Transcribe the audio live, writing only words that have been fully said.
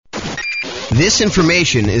This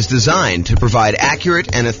information is designed to provide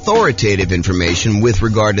accurate and authoritative information with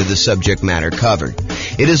regard to the subject matter covered.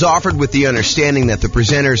 It is offered with the understanding that the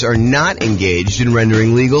presenters are not engaged in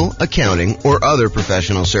rendering legal, accounting, or other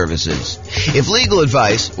professional services. If legal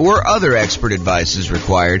advice or other expert advice is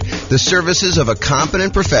required, the services of a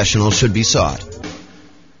competent professional should be sought.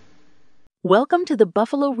 Welcome to the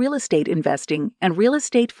Buffalo Real Estate Investing and Real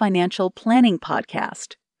Estate Financial Planning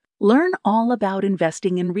Podcast. Learn all about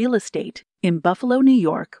investing in real estate in Buffalo, New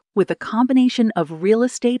York, with a combination of real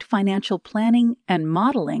estate financial planning and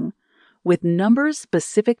modeling with numbers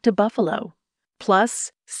specific to Buffalo,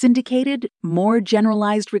 plus syndicated, more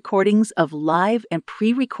generalized recordings of live and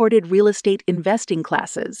pre-recorded real estate investing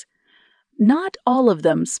classes, not all of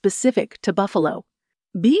them specific to Buffalo.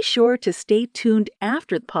 Be sure to stay tuned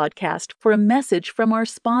after the podcast for a message from our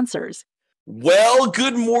sponsors. Well,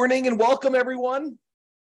 good morning and welcome, everyone.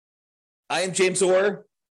 I am James Orr,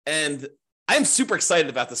 and I'm super excited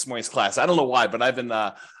about this morning's class. I don't know why, but I've been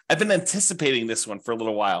anticipating this one for a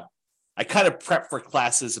little while. I kind of prep for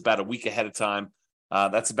classes about a week ahead of time.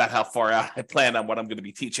 That's about how far out I plan on what I'm going to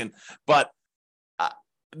be teaching. But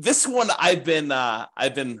this one I've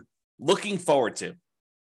been looking forward to.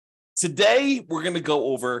 Today we're going to go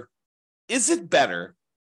over: is it better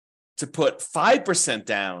to put 5%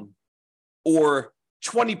 down or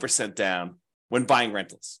 20% down when buying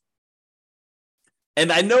rentals? And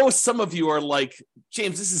I know some of you are like,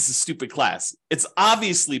 James, this is a stupid class. It's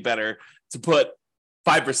obviously better to put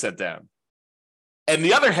 5% down. And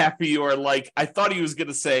the other half of you are like, I thought he was going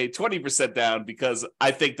to say 20% down because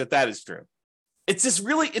I think that is true. It's this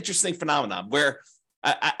really interesting phenomenon where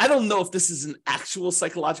I don't know if this is an actual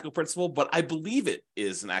psychological principle, but I believe it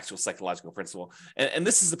is an actual psychological principle. And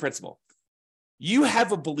this is the principle. You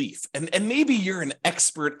have a belief, and maybe you're an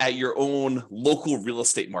expert at your own local real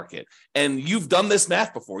estate market, and you've done this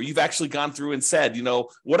math before. You've actually gone through and said,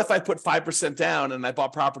 what if I put 5% down and I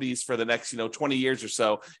bought properties for the next, 20 years or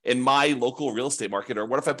so in my local real estate market? Or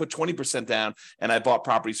what if I put 20% down and I bought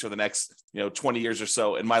properties for the next, 20 years or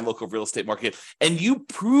so in my local real estate market? And you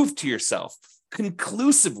prove to yourself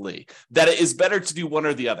conclusively that it is better to do one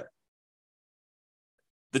or the other.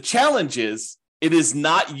 The challenge is, it is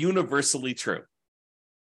not universally true.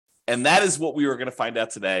 And that is what we are going to find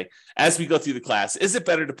out today as we go through the class. Is it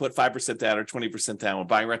better to put 5% down or 20% down when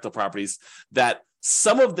buying rental properties? That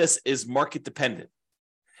some of this is market dependent.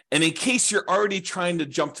 And in case you're already trying to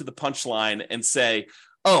jump to the punchline and say,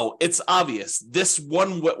 oh, it's obvious, this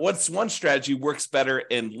one strategy works better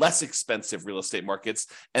in less expensive real estate markets,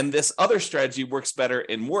 and this other strategy works better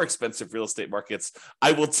in more expensive real estate markets,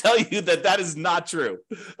 I will tell you that is not true.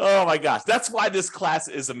 Oh my gosh, that's why this class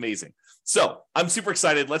is amazing. So I'm super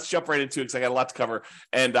excited. Let's jump right into it because I got a lot to cover.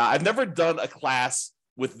 And I've never done a class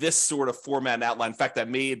with this sort of format and outline. In fact, I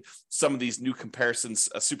made some of these new comparisons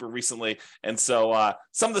super recently. And so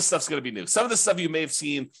some of the stuff's going to be new. Some of the stuff you may have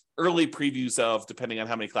seen early previews of, depending on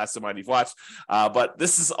how many classes of mine you've watched. But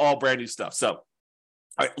this is all brand new stuff. So, all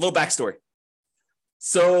right, a little backstory.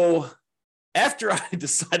 So after I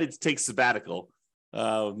decided to take sabbatical,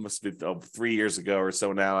 must have been 3 years ago or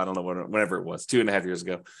so now. I don't know, whenever it was, 2.5 years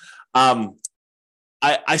ago.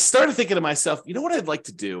 I started thinking to myself, you know what I'd like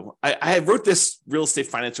to do? I wrote this real estate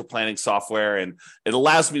financial planning software, and it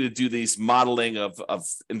allows me to do these modeling of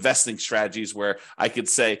investing strategies where I could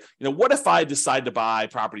say, what if I decide to buy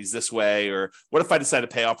properties this way? Or what if I decide to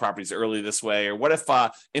pay off properties early this way? Or what if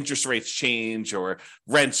interest rates change, or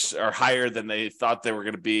rents are higher than they thought they were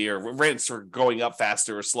going to be, or rents are going up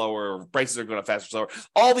faster or slower, or prices are going up faster or slower?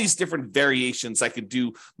 All these different variations I could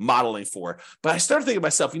do modeling for. But I started thinking to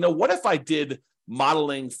myself, what if I did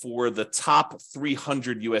modeling for the top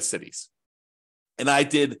 300 U.S. cities? And I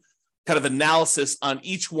did kind of analysis on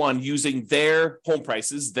each one using their home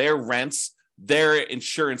prices, their rents, their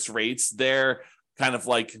insurance rates, their kind of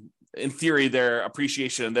like, in theory, their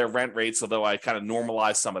appreciation and their rent rates, although I kind of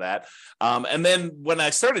normalized some of that. And then when I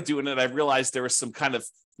started doing it, I realized there was some kind of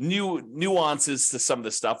new nuances to some of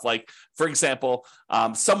this stuff. Like, for example,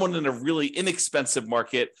 someone in a really inexpensive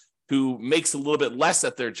market who makes a little bit less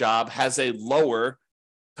at their job has a lower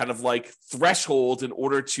kind of like threshold in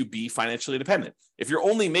order to be financially independent. If you're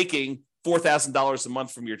only making $4,000 a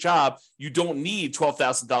month from your job, you don't need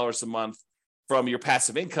 $12,000 a month from your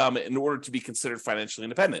passive income in order to be considered financially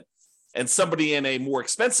independent. And somebody in a more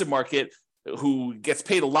expensive market who gets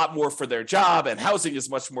paid a lot more for their job, and housing is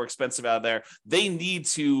much more expensive out there, they need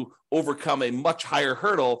to overcome a much higher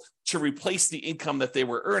hurdle to replace the income that they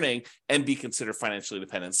were earning and be considered financially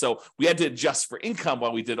independent. So we had to adjust for income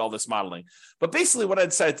while we did all this modeling. But basically what I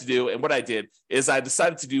decided to do, and what I did, is I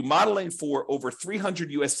decided to do modeling for over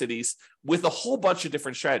 300 US cities with a whole bunch of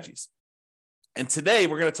different strategies. And today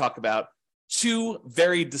we're going to talk about two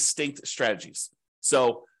very distinct strategies.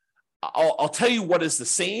 So I'll tell you what is the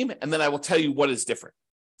same, and then I will tell you what is different.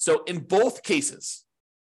 So in both cases,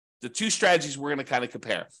 the two strategies we're going to kind of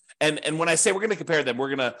compare. And when I say we're going to compare them,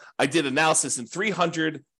 I did analysis in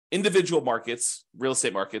 300 individual markets, real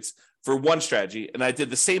estate markets, for one strategy. And I did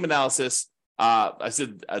the same analysis. I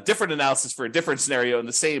did a different analysis for a different scenario in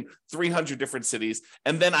the same 300 different cities.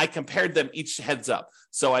 And then I compared them each heads up.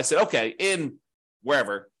 So I said, okay, in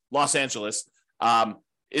wherever, Los Angeles,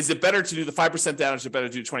 is it better to do the 5% down or is it better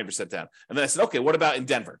to do 20% down? And then I said, okay, what about in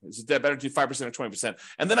Denver? Is it better to do 5% or 20%?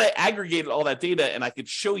 And then I aggregated all that data and I could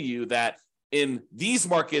show you that in these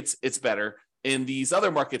markets, it's better. In these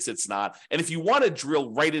other markets, it's not. And if you want to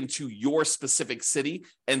drill right into your specific city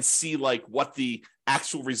and see like what the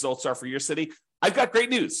actual results are for your city, I've got great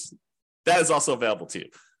news. That is also available to you,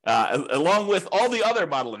 along with all the other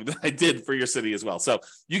modeling that I did for your city as well. So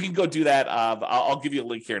you can go do that. I'll give you a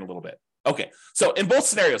link here in a little bit. Okay, so in both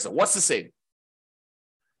scenarios, what's the same?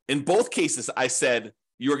 In both cases, I said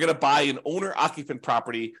you're going to buy an owner-occupant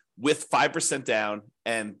property with 5% down,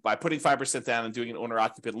 and by putting 5% down and doing an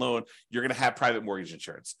owner-occupant loan, you're going to have private mortgage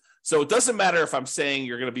insurance. So it doesn't matter if I'm saying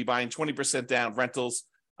you're going to be buying 20% down rentals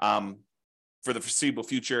for the foreseeable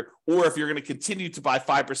future, or if you're going to continue to buy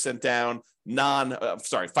 5% down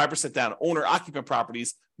 5% down owner-occupant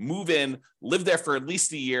properties, move in, live there for at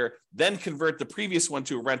least a year, then convert the previous one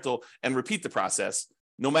to a rental and repeat the process.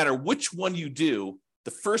 No matter which one you do,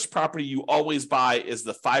 the first property you always buy is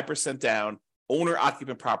the 5% down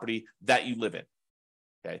owner-occupant property that you live in.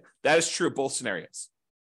 Okay, that is true of both scenarios.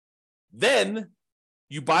 Then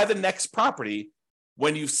you buy the next property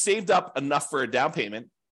when you've saved up enough for a down payment,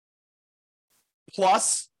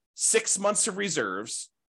 plus 6 months of reserves,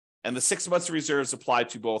 and the 6 months of reserves apply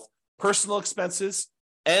to both personal expenses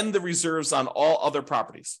and the reserves on all other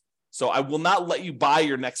properties. So I will not let you buy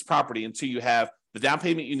your next property until you have the down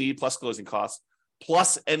payment you need plus closing costs,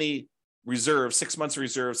 plus any reserves, 6 months of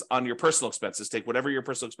reserves on your personal expenses. Take whatever your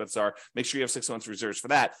personal expenses are, make sure you have 6 months of reserves for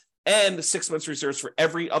that, and 6 months of reserves for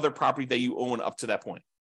every other property that you own up to that point.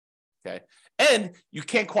 Okay. And you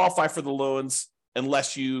can't qualify for the loans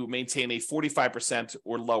unless you maintain a 45%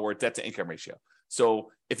 or lower debt to income ratio.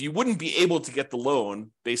 So if you wouldn't be able to get the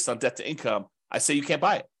loan based on debt to income, I say you can't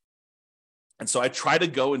buy it. And so I try to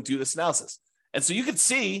go and do this analysis. And so you can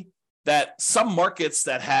see that some markets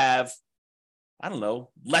that have, I don't know,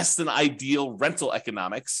 less than ideal rental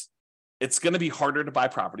economics, it's going to be harder to buy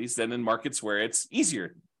properties than in markets where it's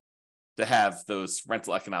easier to have those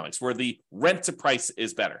rental economics, where the rent to price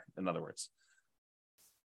is better, in other words.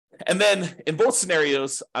 And then in both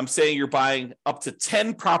scenarios, I'm saying you're buying up to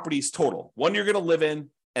 10 properties total, one you're going to live in,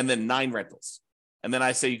 and then 9 rentals. And then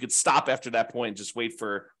I say you could stop after that point and just wait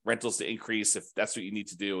for rentals to increase if that's what you need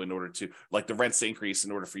to do in order to, like the rents to increase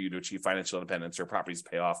in order for you to achieve financial independence or properties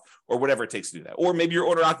pay off or whatever it takes to do that. Or maybe your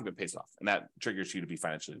owner occupant pays off and that triggers you to be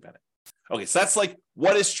financially independent. Okay, so that's like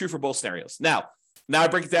what is true for both scenarios. Now I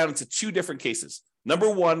break it down into 2 different cases. Number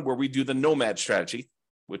one, where we do the nomad strategy,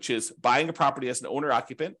 which is buying a property as an owner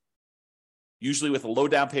occupant, usually with a low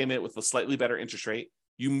down payment with a slightly better interest rate.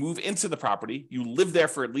 You move into the property, you live there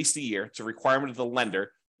for at least a year. It's a requirement of the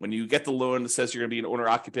lender. When you get the loan that says you're going to be an owner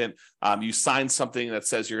occupant, you sign something that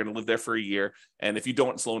says you're going to live there for a year. And if you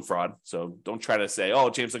don't, it's loan fraud. So don't try to say,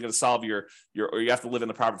 oh, James, I'm going to solve or you have to live in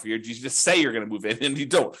the property for a year. You just say you're going to move in and you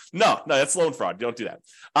don't. No, that's loan fraud. You don't do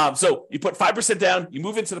that. So you put 5% down, you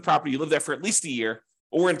move into the property, you live there for at least a year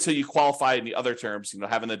or until you qualify in the other terms,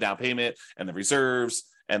 having the down payment and the reserves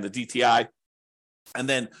and the DTI. And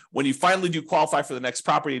then when you finally do qualify for the next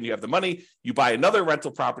property and you have the money, you buy another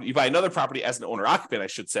rental property, you buy another property as an owner occupant, I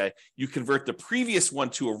should say, you convert the previous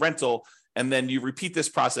one to a rental, and then you repeat this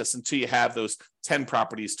process until you have those 10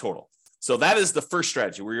 properties total. So that is the first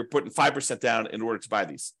strategy where you're putting 5% down in order to buy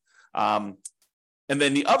these. And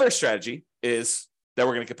then the other strategy is that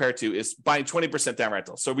we're going to compare to is buying 20% down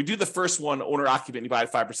rental. So we do the first one, owner occupant, you buy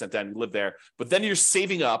 5% down, you live there, but then you're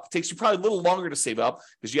saving up. It takes you probably a little longer to save up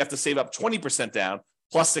because you have to save up 20% down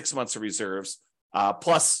plus 6 months of reserves,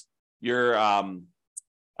 plus your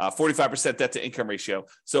 45% debt to income ratio.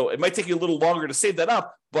 So it might take you a little longer to save that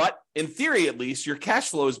up, but in theory, at least your cash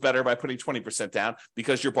flow is better by putting 20% down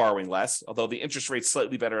because you're borrowing less, although the interest rate's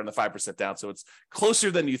slightly better on the 5% down. So it's closer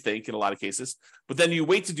than you think in a lot of cases, but then you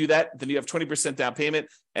wait to do that. Then you have 20% down payment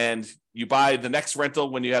and you buy the next rental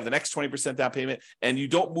when you have the next 20% down payment and you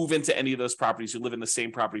don't move into any of those properties. You live in the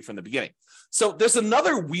same property from the beginning. So there's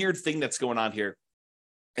another weird thing that's going on here.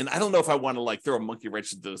 And I don't know if I want to throw a monkey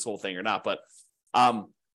wrench into this whole thing or not, but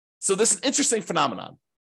so this is an interesting phenomenon.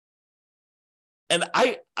 And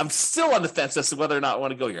I'm still on the fence as to whether or not I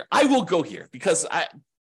want to go here. I will go here because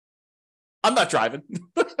I'm not driving.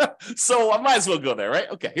 So I might as well go there,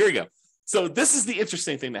 right? Okay, here we go. So this is the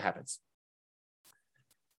interesting thing that happens.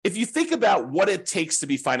 If you think about what it takes to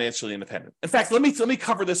be financially independent. In fact, let me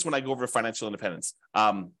cover this when I go over financial independence,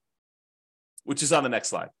 which is on the next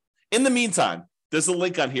slide. In the meantime, there's a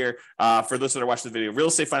link on here for those that are watching the video,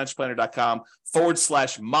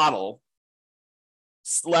 realestateFinancialPlanner.com/model.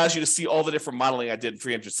 Allows you to see all the different modeling I did in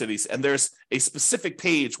 300 cities. And there's a specific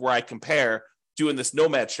page where I compare doing this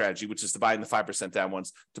nomad strategy, which is to buying the 5% down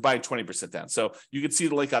ones to buying 20% down. So you can see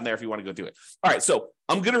the link on there if you want to go do it. All right. So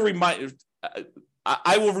I'm going to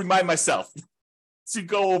I will remind myself to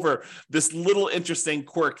go over this little interesting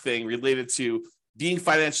quirk thing related to being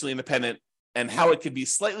financially independent and how it could be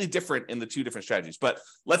slightly different in the two different strategies. But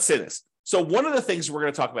let's say this. So one of the things we're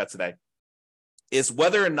going to talk about today is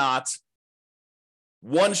whether or not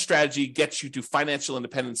one strategy gets you to financial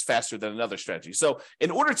independence faster than another strategy. So in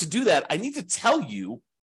order to do that, I need to tell you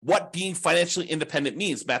what being financially independent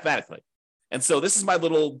means mathematically. And so this is my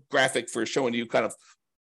little graphic for showing you kind of,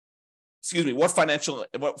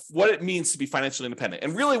 what it means to be financially independent.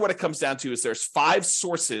 And really what it comes down to is there's 5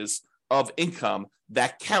 sources of income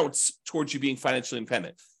that counts towards you being financially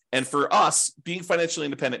independent. And for us, being financially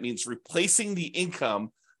independent means replacing the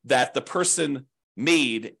income that the person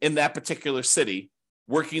made in that particular city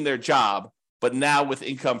working their job, but now with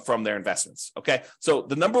income from their investments. Okay. So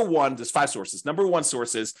there's 5 sources. Number 1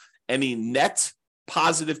 source is any net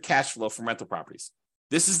positive cash flow from rental properties.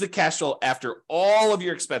 This is the cash flow after all of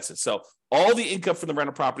your expenses. So all the income from the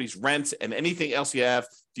rental properties, rent, and anything else you have.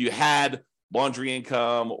 If you had laundry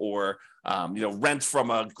income or rent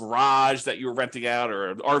from a garage that you were renting out, or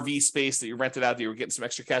an RV space that you rented out that you were getting some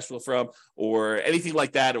extra cash flow from, or anything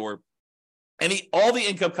like that, or all the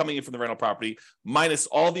income coming in from the rental property minus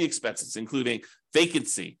all the expenses, including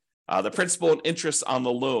vacancy, the principal and interest on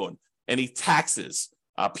the loan, any taxes,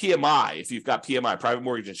 PMI, if you've got PMI, private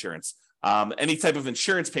mortgage insurance, any type of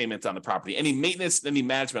insurance payment on the property, any maintenance, any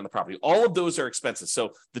management on the property, all of those are expenses.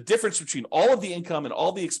 So the difference between all of the income and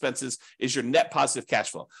all the expenses is your net positive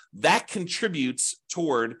cash flow. That contributes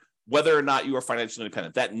toward whether or not you are financially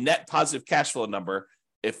independent. That net positive cash flow number,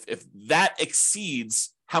 if that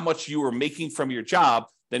exceeds how much you are making from your job,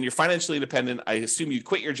 then you're financially independent. I assume you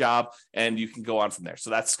quit your job and you can go on from there. So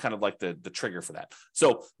that's kind of like the trigger for that.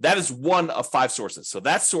 So that is one of 5 sources. So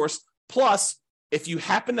that source, plus if you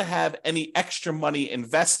happen to have any extra money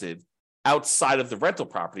invested outside of the rental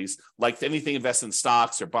properties, like anything invested in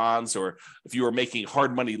stocks or bonds, or if you are making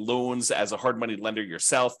hard money loans as a hard money lender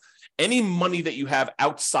yourself, any money that you have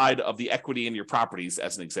outside of the equity in your properties,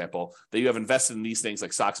 as an example, that you have invested in these things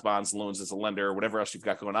like stocks, bonds, loans as a lender, or whatever else you've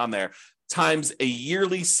got going on there, times a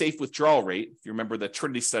yearly safe withdrawal rate. If you remember the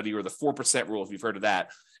Trinity study or the 4% rule, if you've heard of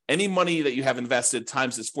that, any money that you have invested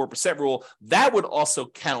times this 4% rule, that would also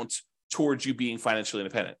count towards you being financially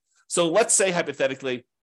independent. So let's say hypothetically,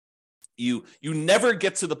 you never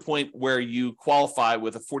get to the point where you qualify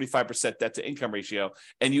with a 45% debt to income ratio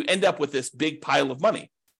and you end up with this big pile of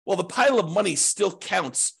money. Well, the pile of money still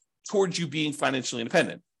counts towards you being financially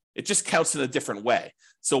independent. It just counts in a different way.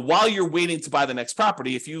 So while you're waiting to buy the next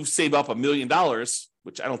property, if you save up $1 million,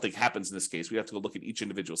 which I don't think happens in this case, we have to go look at each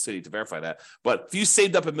individual city to verify that. But if you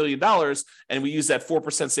saved up $1 million and we use that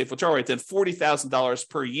 4% safe withdrawal rate, then $40,000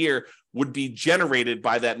 per year would be generated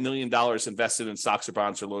by that $1 million invested in stocks or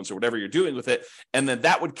bonds or loans or whatever you're doing with it. And then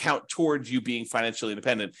that would count towards you being financially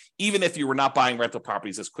independent, even if you were not buying rental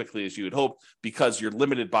properties as quickly as you would hope, because you're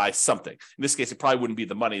limited by something. In this case, it probably wouldn't be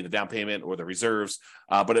the money, the down payment or the reserves,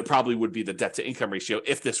 but it probably would be the debt to income ratio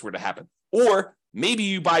if this were to happen. Or maybe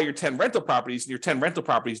you buy your 10 rental properties and your 10 rental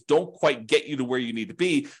properties don't quite get you to where you need to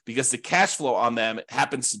be because the cash flow on them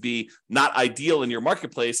happens to be not ideal in your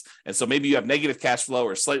marketplace. And so maybe you have negative cash flow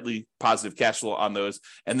or slightly positive cash flow on those.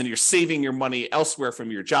 And then you're saving your money elsewhere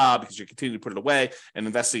from your job because you're continuing to put it away and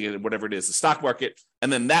investing it in whatever it is, the stock market.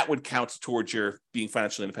 And then that would count towards your being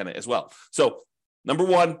financially independent as well. So number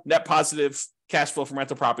 1, net positive cash flow from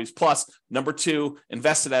rental properties, plus number 2,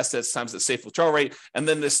 invested assets times the safe withdrawal rate. And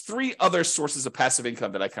then there's 3 other sources of passive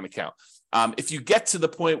income that I kind of count. If you get to the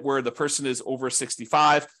point where the person is over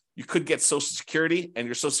 65, you could get Social Security, and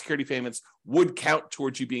your Social Security payments would count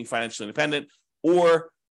towards you being financially independent.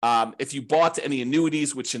 Or if you bought any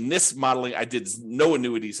annuities, which in this modeling, I did no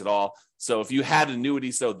annuities at all. So if you had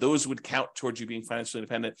annuities, though, those would count towards you being financially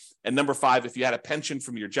independent. And number 5, if you had a pension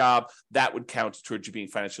from your job, that would count towards you being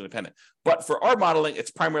financially independent. But for our modeling,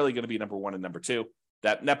 it's primarily going to be number 1 and number 2,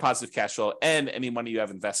 that net positive cash flow and any money you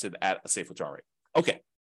have invested at a safe withdrawal rate. Okay.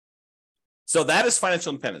 So that is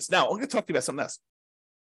financial independence. Now, I'm going to talk to you about something else.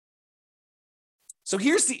 So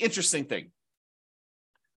here's the interesting thing.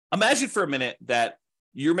 Imagine for a minute that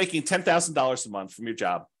you're making $10,000 a month from your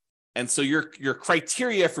job. And so your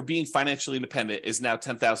criteria for being financially independent is now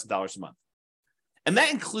 $10,000 a month. And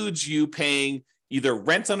that includes you paying either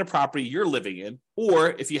rent on a property you're living in, or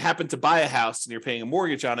if you happen to buy a house and you're paying a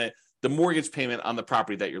mortgage on it, the mortgage payment on the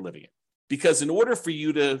property that you're living in. Because in order for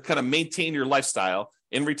you to kind of maintain your lifestyle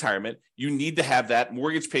in retirement, you need to have that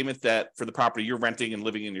mortgage payment that for the property you're renting and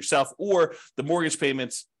living in yourself, or the mortgage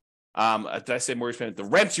payments, did I say mortgage payment? The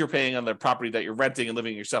rent you're paying on the property that you're renting and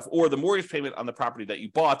living in yourself, or the mortgage payment on the property that you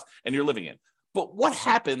bought and you're living in. But what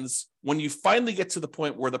happens when you finally get to the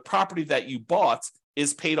point where the property that you bought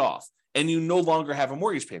is paid off and you no longer have a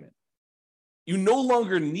mortgage payment? You no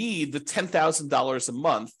longer need the $10,000 a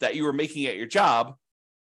month that you were making at your job,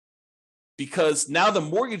 because now the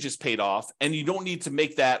mortgage is paid off and you don't need to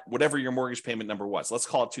make that whatever your mortgage payment number was. Let's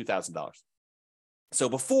call it $2,000. So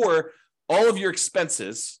before, all of your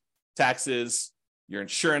expenses, taxes, your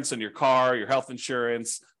insurance on your car, your health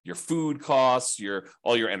insurance, your food costs,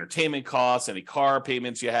 all your entertainment costs, any car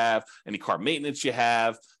payments you have, any car maintenance you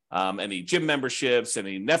have, any gym memberships,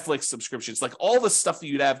 any Netflix subscriptions, like all the stuff that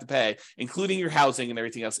you'd have to pay, including your housing and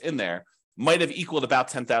everything else in there, might have equaled about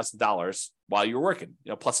 $10,000 while you're working,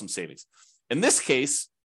 plus some savings. In this case,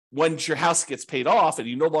 when your house gets paid off and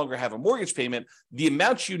you no longer have a mortgage payment, the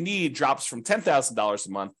amount you need drops from $10,000 a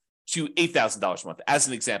month to $8,000 a month, as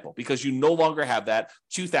an example, because you no longer have that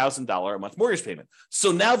 $2,000 a month mortgage payment.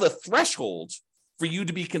 So now the threshold for you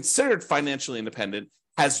to be considered financially independent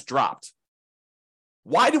has dropped.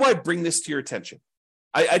 Why do I bring this to your attention?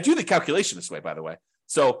 I do the calculation this way, by the way.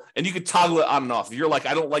 So, and you could toggle it on and off. If you're like,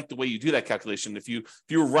 I don't like the way you do that calculation, if you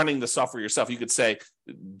were running the software yourself, you could say,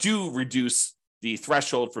 do reduce the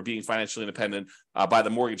threshold for being financially independent by the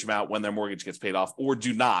mortgage amount when their mortgage gets paid off, or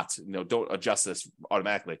do not, don't adjust this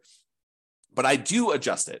automatically. But I do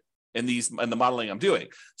adjust it in the modeling I'm doing.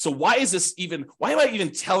 So why am I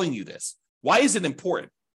even telling you this? Why is it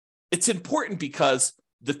important? It's important because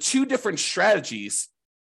the two different strategies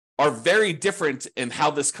are very different in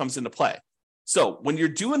how this comes into play. So when you're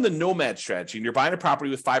doing the nomad strategy and you're buying a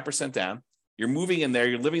property with 5% down, you're moving in there,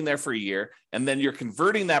 you're living there for a year, and then you're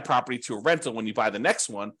converting that property to a rental when you buy the next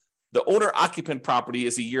one, the owner-occupant property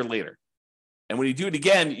is a year later. And when you do it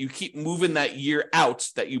again, you keep moving that year out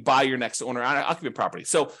that you buy your next owner-occupant property.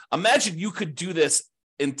 So imagine you could do this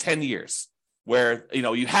in 10 years where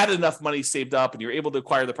you had enough money saved up and you're able to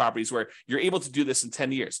acquire the properties where you're able to do this in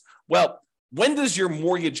 10 years. Well, when does your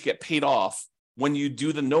mortgage get paid off when you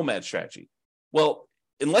do the nomad strategy? Well,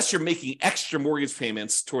 unless you're making extra mortgage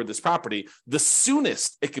payments toward this property, the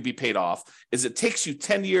soonest it could be paid off is it takes you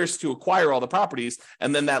 10 years to acquire all the properties,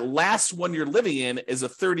 and then that last one you're living in is a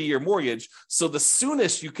 30-year mortgage. So the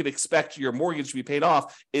soonest you could expect your mortgage to be paid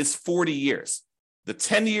off is 40 years. The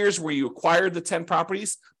 10 years where you acquired the 10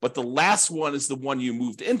 properties, but the last one is the one you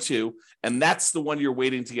moved into, and that's the one you're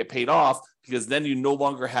waiting to get paid off, because then you no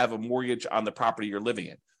longer have a mortgage on the property you're living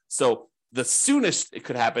in. So the soonest it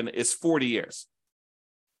could happen is 40 years.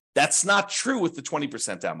 That's not true with the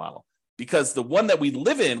 20% down model, because the one that we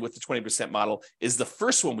live in with the 20% model is the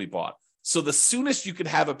first one we bought. So the soonest you could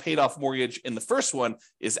have a paid off mortgage in the first one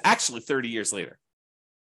is actually 30 years later.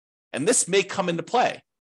 And this may come into play.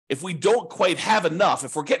 If we don't quite have enough,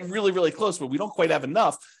 if we're getting really, really close, but we don't quite have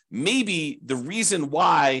enough, maybe the reason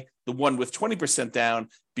why the one with 20% down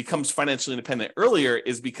becomes financially independent earlier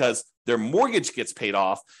is because their mortgage gets paid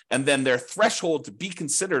off, and then their threshold to be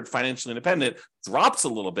considered financially independent drops a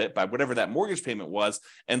little bit by whatever that mortgage payment was.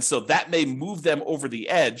 And so that may move them over the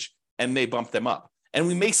edge and may bump them up. And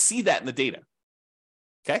we may see that in the data.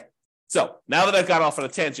 Okay. So now that I've got off on a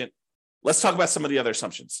tangent, let's talk about some of the other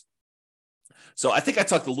assumptions. So I think I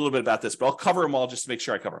talked a little bit about this, but I'll cover them all just to make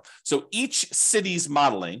sure I cover them. So each city's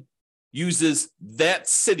modeling uses that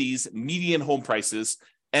city's median home prices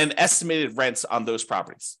and estimated rents on those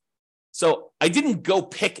properties. So I didn't go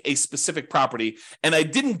pick a specific property, and I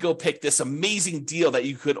didn't go pick this amazing deal that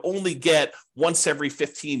you could only get once every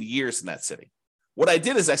 15 years in that city. What I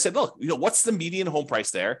did is I said, look, what's the median home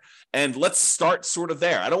price there? And let's start sort of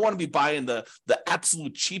there. I don't want to be buying the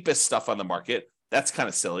absolute cheapest stuff on the market. That's kind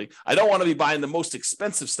of silly. I don't want to be buying the most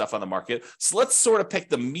expensive stuff on the market. So let's sort of pick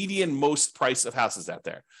the median most price of houses out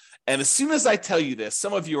there. And as soon as I tell you this,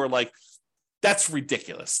 some of you are like, that's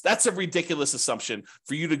ridiculous. That's a ridiculous assumption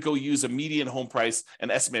for you to go use a median home price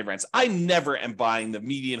and estimated rents. I never am buying the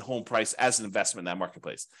median home price as an investment in that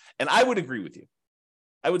marketplace. And I would agree with you.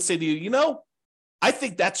 I would say to you, I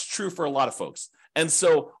think that's true for a lot of folks. And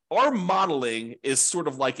so our modeling is sort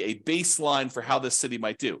of like a baseline for how this city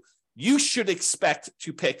might do. You should expect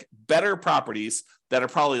to pick better properties that are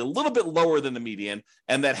probably a little bit lower than the median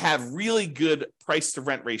and that have really good price to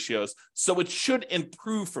rent ratios. So it should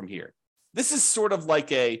improve from here. This is sort of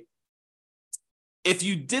like if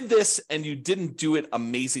you did this and you didn't do it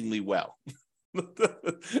amazingly well.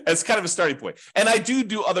 As kind of a starting point. And I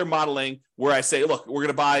do other modeling where I say, look, we're going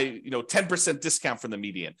to buy 10% discount from the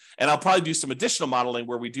median. And I'll probably do some additional modeling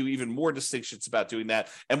where we do even more distinctions about doing that.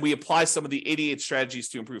 And we apply some of the 88 strategies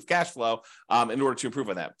to improve cash flow in order to improve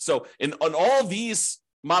on that. So on all these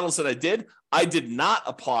models that I did not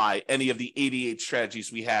apply any of the 88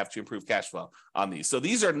 strategies we have to improve cash flow on these. So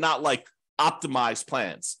these are not like optimized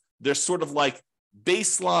plans. They're sort of like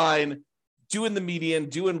baseline, doing the median,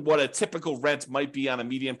 doing what a typical rent might be on a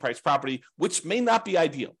median price property, which may not be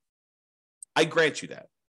ideal. I grant you that.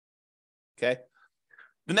 Okay.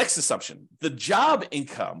 The next assumption, the job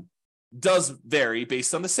income does vary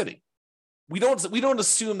based on the city. We don't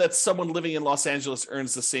assume that someone living in Los Angeles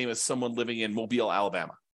earns the same as someone living in Mobile,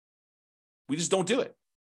 Alabama. We just don't do it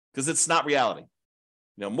because it's not reality.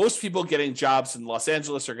 Most people getting jobs in Los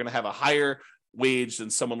Angeles are going to have a higher wage than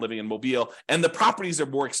someone living in Mobile, and the properties are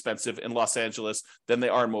more expensive in Los Angeles than they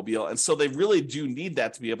are in Mobile, and so they really do need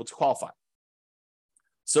that to be able to qualify.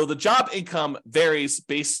 So the job income varies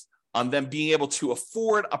based on them being able to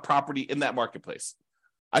afford a property in that marketplace.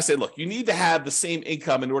 I say, look, you need to have the same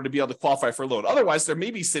income in order to be able to qualify for a loan. Otherwise, there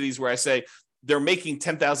may be cities where I say they're making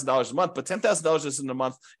 $10,000 a month, but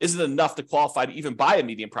 $10,000 isn't enough to qualify to even buy a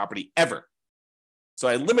median property ever. So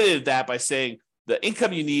I limited that by saying the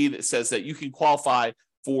income you need says that you can qualify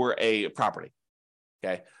for a property,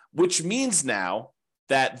 okay? Which means now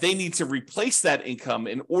that they need to replace that income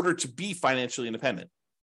in order to be financially independent.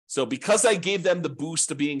 So because I gave them the boost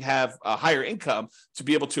to have a higher income to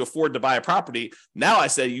be able to afford to buy a property, now I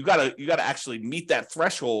say you gotta actually meet that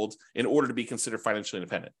threshold in order to be considered financially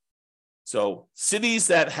independent. So cities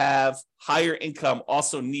that have higher income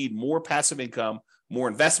also need more passive income, more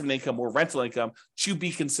investment income, more rental income to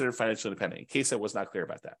be considered financially independent, in case I was not clear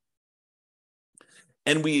about that.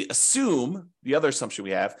 And we assume, the other assumption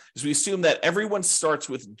we have, is we assume that everyone starts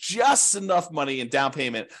with just enough money in down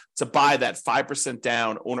payment to buy that 5%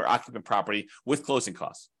 down owner-occupant property with closing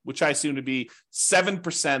costs, which I assume to be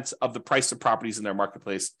 7% of the price of properties in their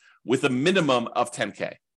marketplace with a minimum of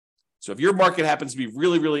 $10K. So if your market happens to be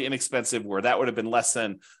really, really inexpensive, where that would have been less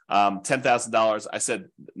than $10,000, I said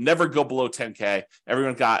never go below $10K.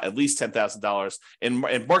 Everyone got at least $10,000.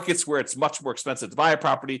 In markets where it's much more expensive to buy a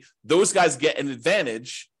property, those guys get an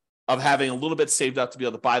advantage of having a little bit saved up to be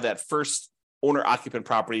able to buy that first owner-occupant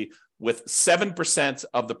property with 7%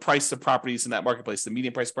 of the price of properties in that marketplace, the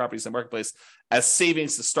median price of properties in the marketplace, as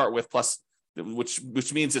savings to start with, plus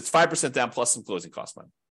which means it's 5% down plus some closing cost money.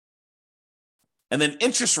 And then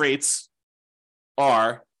interest rates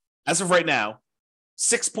are, as of right now,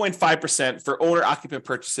 6.5% for owner-occupant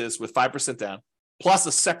purchases with 5% down, plus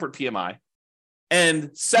a separate PMI, and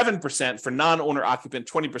 7% for non-owner-occupant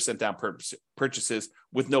 20% down purchases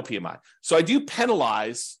with no PMI. So I do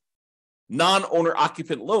penalize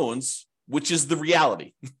non-owner-occupant loans, which is the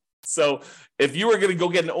reality. So if you were going to go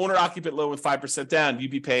get an owner-occupant loan with 5% down,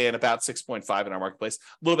 you'd be paying about 6.5 in our marketplace,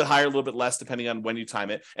 a little bit higher, a little bit less, depending on when you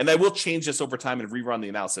time it. And I will change this over time and rerun the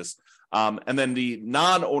analysis. And then the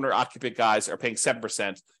non-owner-occupant guys are paying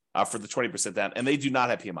 7% for the 20% down, and they do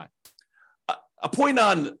not have PMI. A point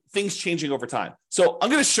on things changing over time. So I'm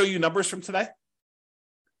going to show you numbers from today.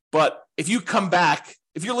 But if you come back,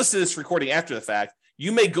 if you're listening to this recording after the fact,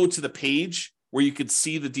 you may go to the page where you could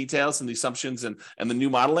see the details and the assumptions and the new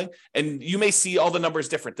modeling, and you may see all the numbers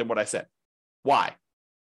different than what I said. Why?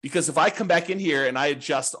 Because if I come back in here and I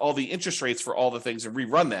adjust all the interest rates for all the things and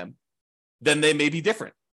rerun them, then they may be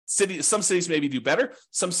different. Some cities maybe do better,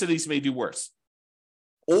 some cities may do worse.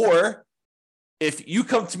 Or if you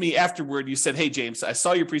come to me afterward, you said, hey, James, I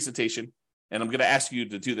saw your presentation, and I'm going to ask you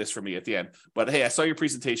to do this for me at the end. But hey, I saw your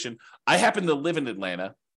presentation. I happen to live in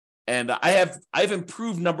Atlanta. And I've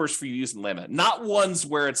improved numbers for you using Atlanta, not ones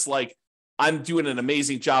where it's like I'm doing an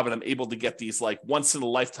amazing job and I'm able to get these like once in a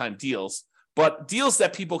lifetime deals, but deals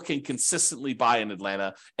that people can consistently buy in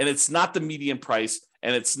Atlanta. And it's not the median price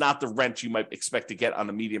and it's not the rent you might expect to get on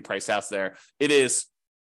the median price house there. It is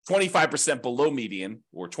 25% below median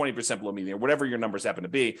or 20% below median, whatever your numbers happen to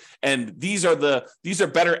be. And these are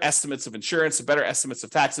better estimates of insurance, better estimates of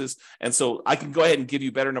taxes. And so I can go ahead and give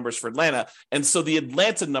you better numbers for Atlanta. And so the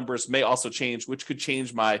Atlanta numbers may also change, which could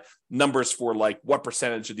change my numbers for like what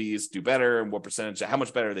percentage of these do better and what percentage, how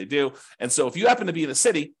much better they do. And so if you happen to be in a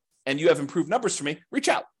city and you have improved numbers for me, reach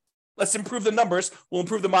out. let's improve the numbers, we'll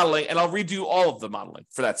improve the modeling, and I'll redo all of the modeling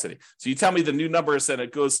for that city. So you tell me the new numbers, and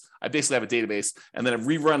it goes, I basically have a database, and then it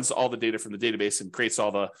reruns all the data from the database and creates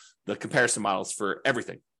all the comparison models for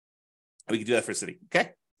everything. We can do that for a city,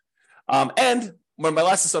 okay? And one of my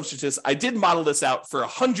last assumptions is I did model this out for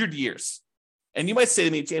 100 years. And you might say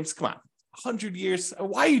to me, James, come on, 100 years?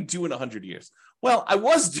 Why are you doing 100 years? Well, I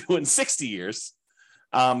was doing 60 years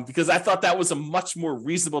because I thought that was a much more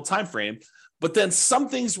reasonable time frame. But then some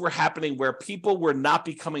things were happening where people were not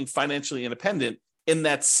becoming financially independent in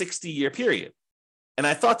that 60-year period. And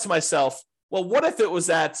I thought to myself, well, what if it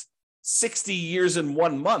was at 60 years and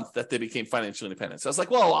 1 month that they became financially independent? So I was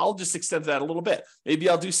like, well, I'll just extend that a little bit. Maybe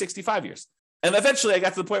I'll do 65 years. And eventually I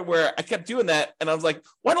got to the point where I kept doing that. And I was like,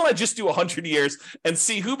 why don't I just do 100 years and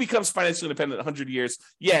see who becomes financially independent in 100 years?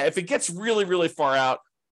 Yeah, if it gets really, really far out,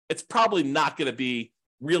 it's probably not going to be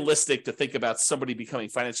realistic to think about somebody becoming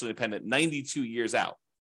financially independent 92 years out.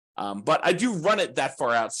 But I do run it that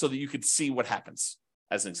far out so that you could see what happens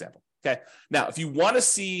as an example. Okay. Now, if you want to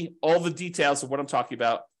see all the details of what I'm talking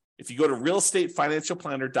about, if you go to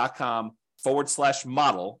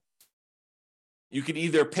realestatefinancialplanner.com/model, you can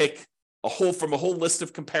either pick from a whole list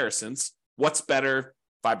of comparisons, what's better,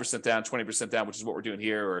 5% down, 20% down, which is what we're doing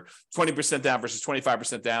here, or 20% down versus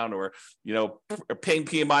 25% down, or paying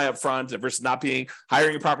PMI up front versus not paying,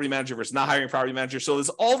 hiring a property manager versus not hiring a property manager. So there's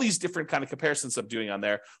all these different kind of comparisons I'm doing on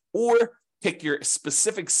there. Or pick your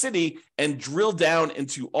specific city and drill down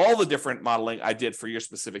into all the different modeling I did for your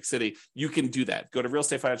specific city. You can do that. Go to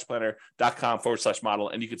realestatefinancialplanner.com/model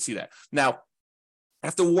and you can see that. Now, I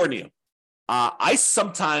have to warn you, I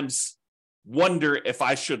sometimes wonder if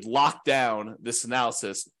I should lock down this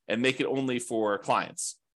analysis and make it only for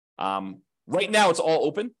clients. Right now, it's all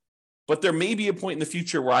open, but there may be a point in the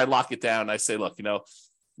future where I lock it down. I say, look,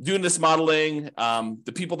 doing this modeling,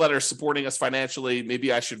 the people that are supporting us financially,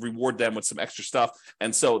 maybe I should reward them with some extra stuff.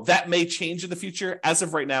 And so that may change in the future. As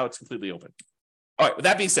of right now, it's completely open. All right, with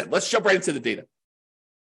that being said, let's jump right into the data.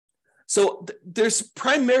 So there's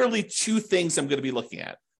primarily two things I'm going to be looking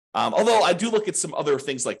at. Although I do look at some other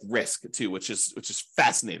things like risk too, which is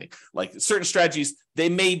fascinating. Like certain strategies, they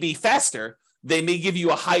may be faster, they may give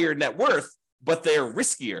you a higher net worth, but they're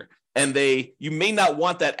riskier, and you may not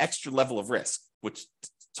want that extra level of risk, which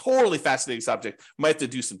totally fascinating subject. Might have to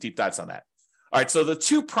do some deep dives on that. All right, so the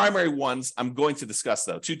two primary ones I'm going to discuss,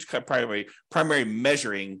 though, two primary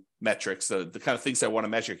measuring metrics, the kind of things I want to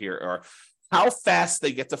measure here are how fast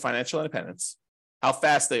they get to financial independence, how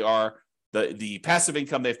fast they are, the passive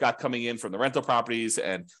income they've got coming in from the rental properties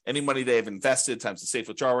and any money they've invested times the safe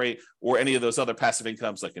withdrawal rate, or any of those other passive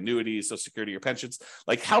incomes like annuities, Social Security, or pensions.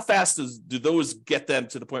 Like how fast do those get them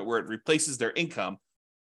to the point where it replaces their income?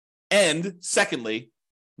 And secondly,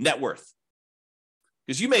 net worth.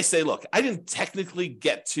 Because you may say, look, I didn't technically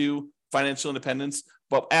get to financial independence,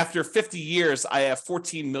 but after 50 years, I have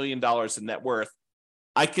 $14 million in net worth.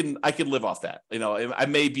 I can live off that. I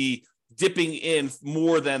may be dipping in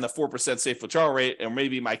more than the 4% safe withdrawal rate, or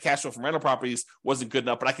maybe my cash flow from rental properties wasn't good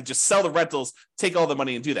enough, but I could just sell the rentals, take all the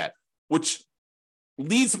money and do that, which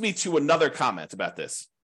leads me to another comment about this.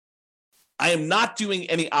 I am not doing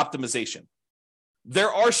any optimization.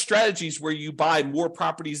 There are strategies where you buy more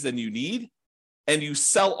properties than you need and you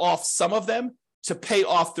sell off some of them to pay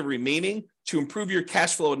off the remaining to improve your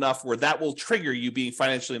cash flow enough where that will trigger you being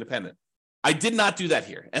financially independent. I did not do that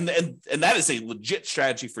here. And that is a legit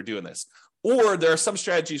strategy for doing this. Or there are some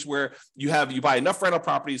strategies where you buy enough rental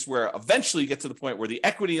properties where eventually you get to the point where the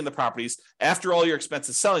equity in the properties, after all your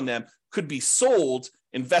expenses selling them, could be sold,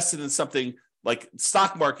 invested in something like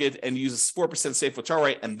stock market and use a 4% safe withdrawal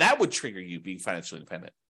rate, and that would trigger you being financially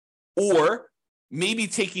independent. Or maybe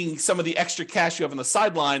taking some of the extra cash you have on the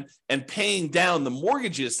sideline and paying down the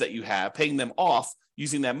mortgages that you have, paying them off,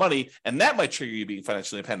 using that money, and that might trigger you being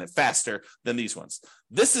financially independent faster than these ones.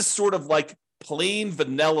 This is sort of like plain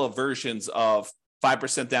vanilla versions of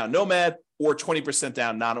 5% down nomad or 20%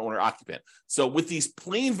 down non-owner occupant. So with these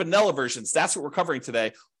plain vanilla versions, that's what we're covering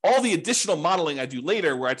today. All the additional modeling I do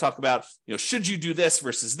later where I talk about, should you do this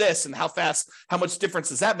versus this and how much difference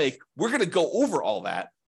does that make? We're going to go over all that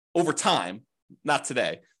over time, not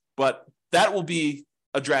today, but that will be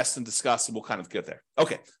addressed and discussed, and we'll kind of get there.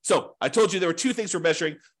 Okay, so I told you there were two things we're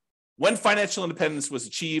measuring. When financial independence was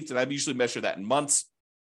achieved, and I usually measure that in months,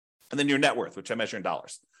 and then your net worth, which I measure in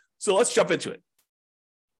dollars. So let's jump into it.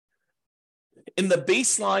 In the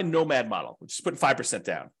baseline nomad model, which is putting 5%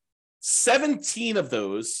 down, 17 of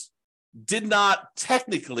those did not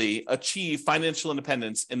technically achieve financial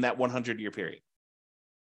independence in that 100-year period.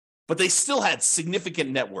 But they still had significant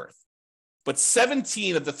net worth. But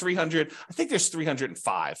 17 of the 300, I think there's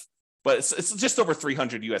 305 but it's just over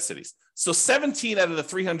 300 U.S. cities. So 17 out of the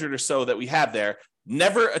 300 or so that we have there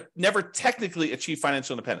never technically achieved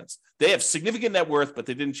financial independence. They have significant net worth, but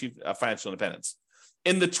they didn't achieve financial independence.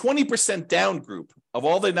 In the 20% down group, of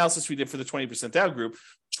all the analysis we did for the 20% down group,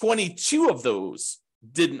 22 of those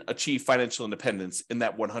didn't achieve financial independence in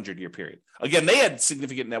that 100-year period. Again, they had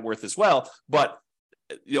significant net worth as well, but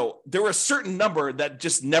there were a certain number that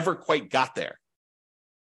just never quite got there.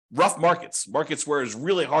 Rough markets where it's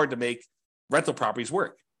really hard to make rental properties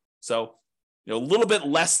work. So, a little bit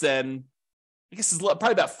less than, I guess it's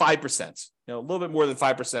probably about 5%, a little bit more than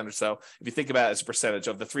 5% or so. If you think about it as a percentage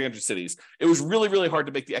of the 300 cities, it was really, really hard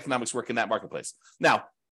to make the economics work in that marketplace. Now,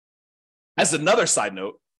 as another side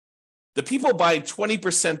note, the people buying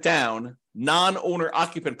 20% down non-owner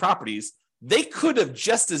occupant properties, they could have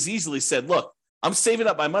just as easily said, look, I'm saving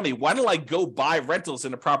up my money. Why don't I go buy rentals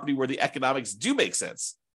in a property where the economics do make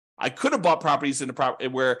sense? I could have bought properties in a property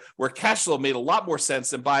where cash flow made a lot more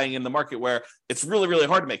sense than buying in the market where it's really, really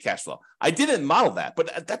hard to make cash flow. I didn't model that,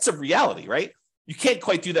 but that's a reality, right? You can't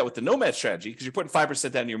quite do that with the nomad strategy because you're putting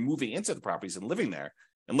 5% down and you're moving into the properties and living there.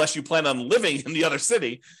 Unless you plan on living in the other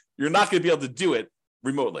city, you're not going to be able to do it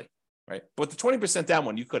remotely, right? But the 20% down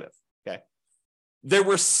one, you could have, okay? There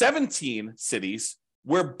were 17 cities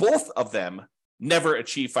where both of them never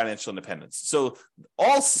achieved financial independence. So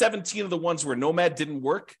all 17 of the ones where nomad didn't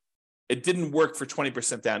work, it didn't work for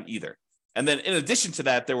 20% down either. And then in addition to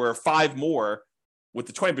that, there were 5 more with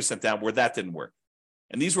the 20% down where that didn't work.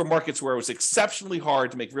 And these were markets where it was exceptionally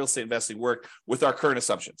hard to make real estate investing work with our current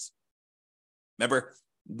assumptions. Remember,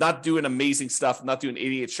 not doing amazing stuff, not doing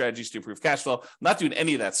 88 strategies to improve cash flow, not doing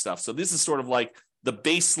any of that stuff. So this is sort of like the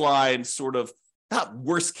baseline sort of, not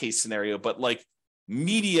worst case scenario, but like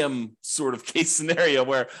medium sort of case scenario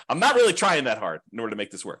where I'm not really trying that hard in order to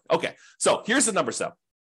make this work. Okay, so here's the numbers though.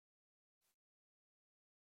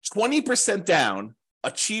 20% down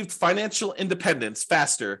achieved financial independence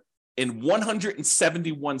faster in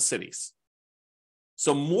 171 cities.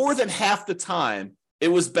 So more than half the time, it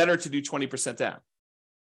was better to do 20% down.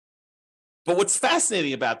 But what's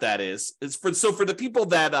fascinating about that is for the people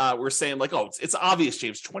that were saying like, oh, it's obvious,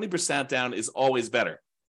 James, 20% down is always better.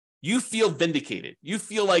 You feel vindicated. You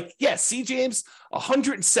feel like, yeah, see, James,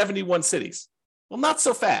 171 cities. Well, not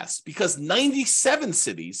so fast because 97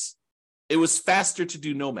 cities, it was faster to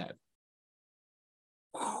do nomad.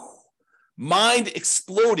 Mind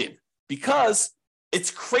exploded because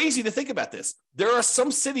it's crazy to think about this. There are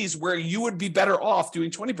some cities where you would be better off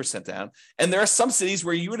doing 20% down, and there are some cities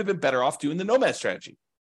where you would have been better off doing the nomad strategy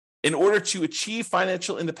in order to achieve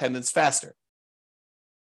financial independence faster.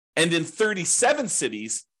 And in 37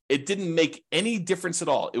 cities, it didn't make any difference at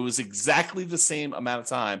all. It was exactly the same amount of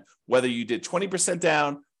time, whether you did 20%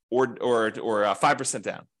 down or 5%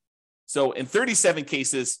 down. So in 37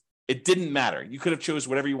 cases, it didn't matter. You could have chose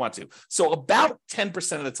whatever you want to. So about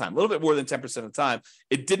 10% of the time, a little bit more than 10% of the time,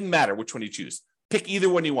 it didn't matter which one you choose. Pick either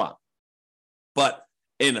one you want. But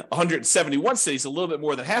in 171 cities, a little bit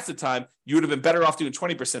more than half the time, you would have been better off doing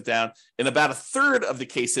 20% down. In about a third of the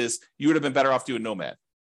cases, you would have been better off doing nomad.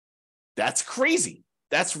 That's crazy.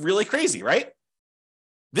 That's really crazy, right?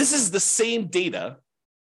 This is the same data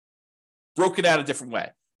broken out a different way.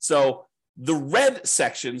 So the red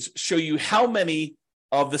sections show you how many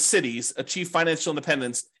of the cities achieve financial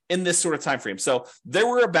independence in this sort of time frame. So there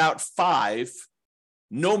were about 5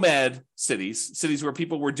 nomad cities where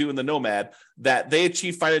people were doing the nomad, that they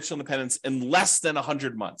achieved financial independence in less than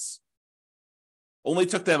 100 months. Only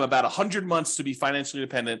took them about 100 months to be financially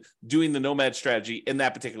independent doing the nomad strategy in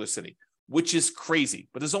that particular city, which is crazy.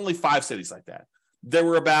 But there's only 5 cities like that. There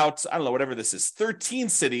were about, I don't know, whatever this is, 13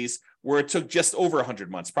 cities where it took just over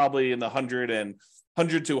 100 months, probably in the 100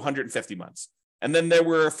 to 150 months. And then there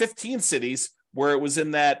were 15 cities where it was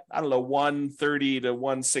in that, I don't know, 130 to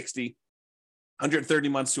 160, 130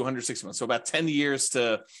 months to 160 months. So about 10 years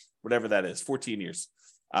to whatever that is, 14 years,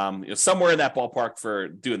 somewhere in that ballpark for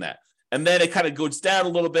doing that. And then it kind of goes down a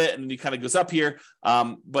little bit and it kind of goes up here.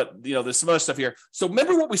 But there's some other stuff here. So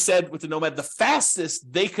remember what we said with the nomad, the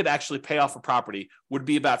fastest they could actually pay off a property would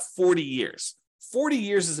be about 40 years. 40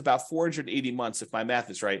 years is about 480 months, if my math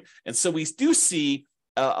is right. And so we do see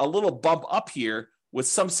a little bump up here with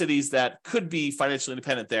some cities that could be financially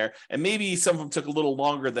independent there. And maybe some of them took a little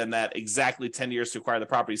longer than that, exactly 10 years to acquire the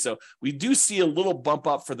property. So we do see a little bump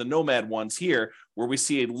up for the nomad ones here, where we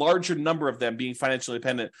see a larger number of them being financially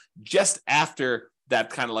independent just after that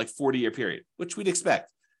kind of like 40-year period, which we'd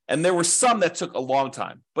expect. And there were some that took a long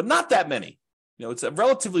time, but not that many. It's a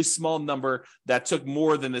relatively small number that took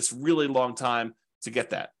more than this really long time to get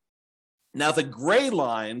that. Now, the gray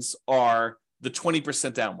lines are the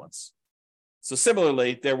 20% down ones. So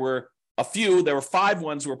similarly, there were 5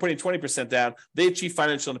 ones who were putting 20% down. They achieved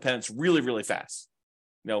financial independence really, really fast.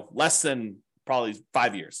 Less than probably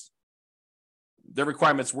 5 years. Their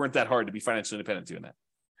requirements weren't that hard to be financially independent doing that.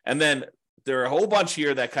 And then there are a whole bunch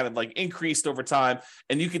here that kind of like increased over time,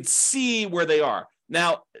 and you can see where they are.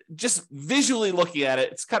 Now, just visually looking at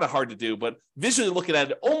it, it's kind of hard to do, but visually looking at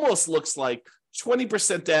it, it almost looks like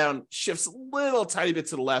 20% down shifts a little tiny bit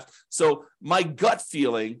to the left. So my gut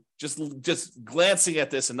feeling, just glancing at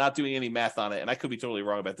this and not doing any math on it, and I could be totally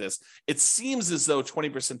wrong about this, it seems as though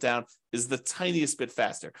 20% down is the tiniest bit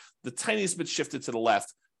faster, the tiniest bit shifted to the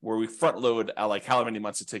left, where we front load like how many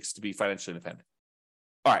months it takes to be financially independent.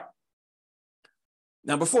 All right.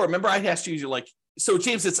 Now, before, remember I asked you, you're like, so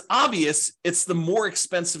James, it's obvious it's the more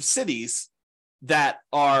expensive cities that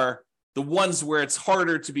are the ones where it's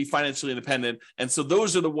harder to be financially independent. And so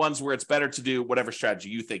those are the ones where it's better to do whatever strategy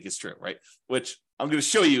you think is true, right? Which I'm going to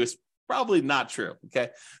show you is probably not true, okay?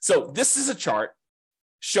 So this is a chart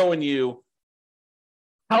showing you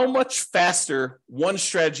how much faster one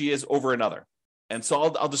strategy is over another. And so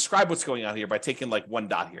I'll describe what's going on here by taking like one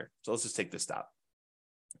dot here. So let's just take this dot.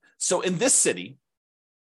 So in this city,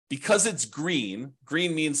 because it's green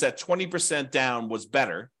means that 20% down was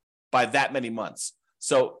better by that many months.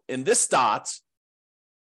 So in this dot,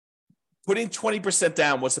 putting 20%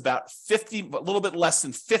 down was about a little bit less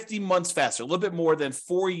than 50 months faster, a little bit more than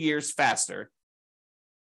 4 years faster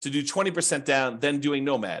to do 20% down than doing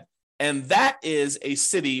Nomad. And that is a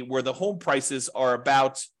city where the home prices are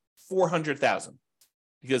about $400,000,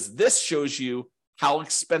 because this shows you how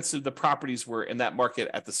expensive the properties were in that market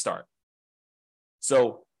at the start.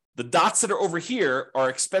 So the dots that are over here are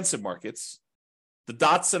expensive markets. The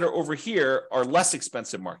dots that are over here are less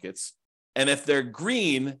expensive markets. And if they're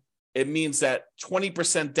green, it means that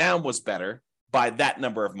 20% down was better by that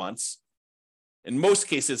number of months. In most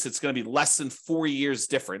cases, it's going to be less than 4 years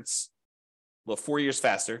difference. Well, 4 years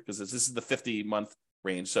faster, because this is the 50-month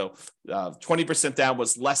range. So 20% down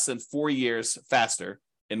was less than 4 years faster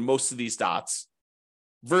in most of these dots.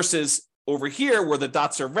 Versus over here, where the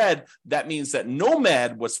dots are red, that means that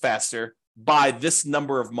Nomad was faster by this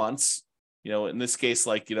number of months. In this case,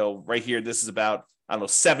 right here, this is about,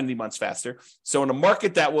 70 months faster. So in a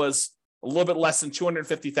market that was a little bit less than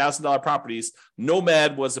 $250,000 properties,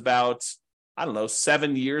 Nomad was about,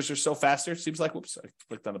 7 years or so faster. Seems like, whoops, I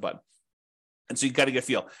clicked on the button. And so you got to get a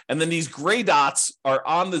feel. And then these gray dots are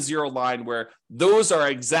on the zero line where those are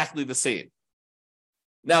exactly the same.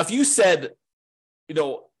 Now, if you said,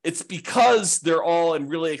 it's because they're all in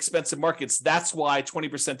really expensive markets, that's why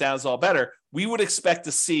 20% down is all better, we would expect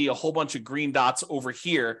to see a whole bunch of green dots over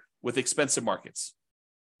here with expensive markets.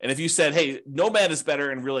 And if you said, hey, Nomad is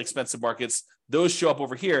better in really expensive markets, those show up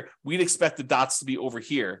over here, we'd expect the dots to be over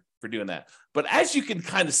here for doing that. But as you can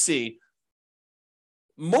kind of see,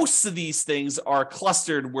 most of these things are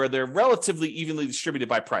clustered where they're relatively evenly distributed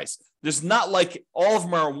by price. There's not like all of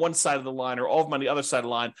them are on one side of the line or all of them on the other side of the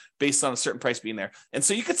line based on a certain price being there. And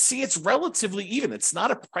so you could see it's relatively even. It's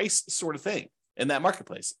not a price sort of thing in that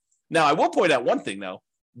marketplace. Now, I will point out one thing, though.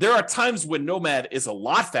 There are times when Nomad is a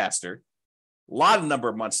lot faster, a lot of number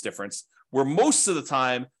of months difference, where most of the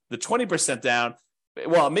time, the 20% down,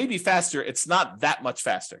 well, it may be faster. It's not that much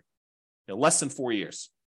faster, less than 4 years.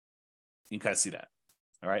 You can kind of see that.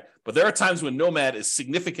 All right. But there are times when Nomad is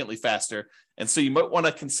significantly faster. And so you might want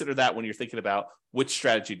to consider that when you're thinking about which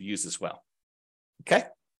strategy to use as well. Okay.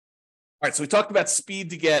 All right. So we talked about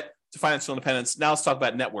speed to get to financial independence. Now let's talk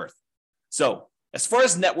about net worth. So as far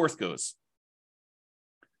as net worth goes,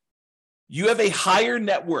 you have a higher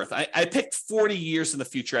net worth. I picked 40 years in the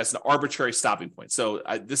future as an arbitrary stopping point. So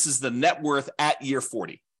this is the net worth at year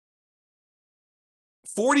 40.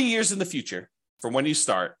 40 years in the future from when you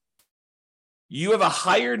start, you have a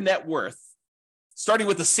higher net worth, starting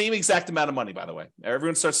with the same exact amount of money, by the way.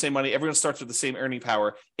 Everyone starts the same money. Everyone starts with the same earning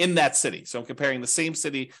power in that city. So I'm comparing the same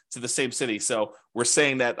city to the same city. So we're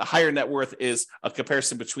saying that a higher net worth is a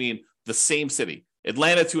comparison between the same city,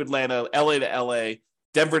 Atlanta to Atlanta, LA to LA,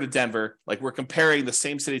 Denver to Denver. Like we're comparing the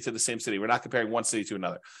same city to the same city. We're not comparing one city to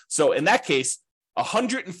another. So in that case,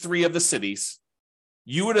 103 of the cities,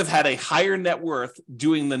 you would have had a higher net worth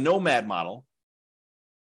doing the Nomad model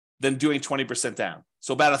than doing 20% down.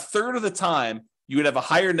 So about a third of the time, you would have a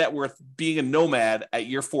higher net worth being a Nomad at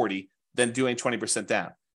year 40 than doing 20%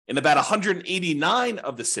 down. In about 189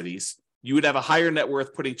 of the cities, you would have a higher net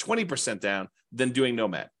worth putting 20% down than doing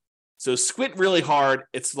Nomad. So squint really hard.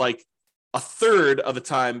 It's like a third of the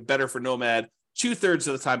time better for Nomad, 2/3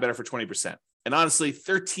 of the time better for 20%. And honestly,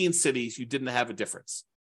 13 cities, you didn't have a difference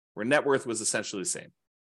where net worth was essentially the same.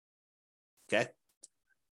 Okay.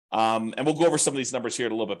 And we'll go over some of these numbers here a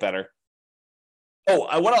little bit better. Oh,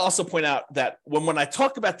 I want to also point out that when I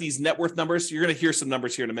talk about these net worth numbers, you're going to hear some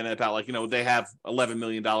numbers here in a minute about like, they have $11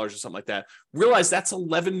 million or something like that. Realize that's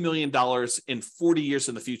 $11 million in 40 years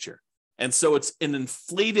in the future. And so it's an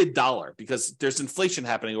inflated dollar because there's inflation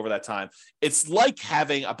happening over that time. It's like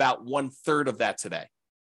having about 1/3 of that today.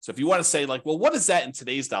 So if you want to say like, well, what is that in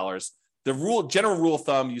today's dollars? The general rule of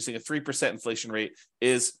thumb using a 3% inflation rate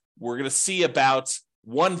is we're going to see about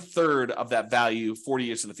 1/3 of that value 40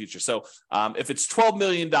 years in the future. So if it's $12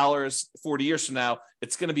 million 40 years from now,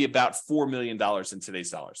 it's going to be about $4 million in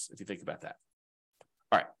today's dollars, if you think about that.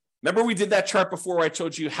 All right. Remember we did that chart before where I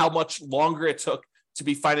told you how much longer it took to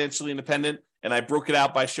be financially independent? And I broke it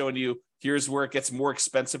out by showing you here's where it gets more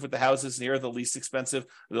expensive with the houses, and here are the least expensive,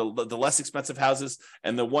 the less expensive houses.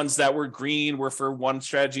 And the ones that were green were for one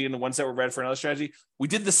strategy, and the ones that were red for another strategy. We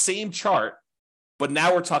did the same chart, but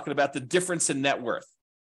now we're talking about the difference in net worth.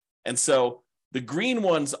 And so the green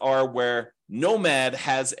ones are where Nomad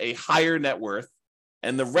has a higher net worth,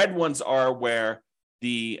 and the red ones are where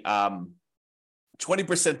the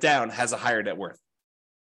 20% down has a higher net worth.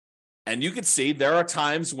 And you can see there are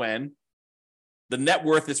times when the net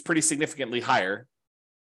worth is pretty significantly higher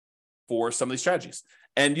for some of these strategies.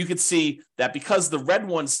 And you can see that because the red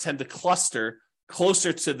ones tend to cluster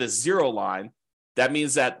closer to the zero line, that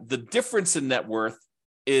means that the difference in net worth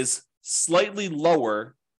is slightly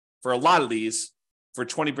lower for a lot of these for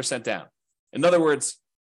 20% down. In other words,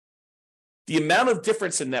 the amount of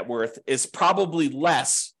difference in net worth is probably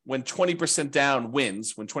less when 20% down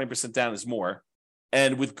wins, when 20% down is more.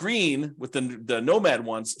 And with green, with the Nomad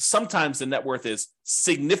ones, sometimes the net worth is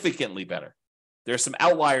significantly better. There are some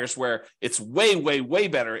outliers where it's way, way, way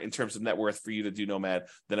better in terms of net worth for you to do Nomad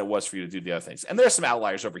than it was for you to do the other things. And there are some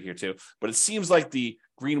outliers over here too, but it seems like the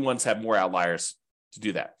green ones have more outliers to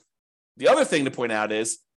do that. The other thing to point out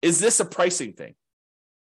is this a pricing thing?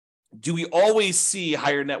 Do we always see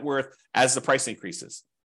higher net worth as the price increases?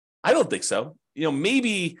 I don't think so.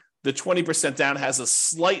 Maybe the 20% down has a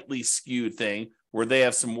slightly skewed thing where they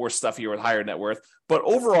have some more stuff here with higher net worth. But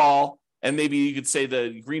overall, and maybe you could say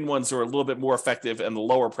the green ones are a little bit more effective in the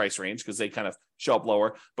lower price range because they kind of show up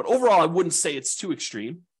lower. But overall, I wouldn't say it's too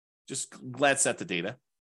extreme. Just glance at the data.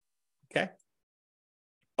 Okay.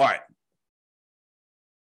 All right.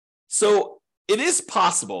 So it is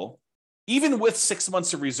possible, even with 6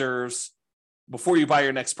 months of reserves before you buy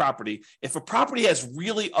your next property, if a property has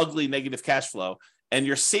really ugly negative cash flow and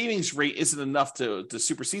your savings rate isn't enough to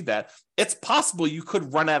supersede that, it's possible you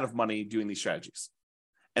could run out of money doing these strategies.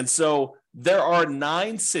 And so there are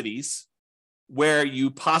 9 cities where you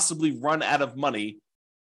possibly run out of money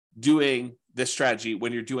doing this strategy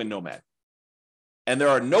when you're doing Nomad. And there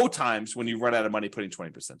are no times when you run out of money putting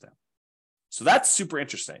 20% down. So that's super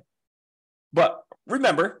interesting. But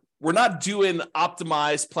remember, we're not doing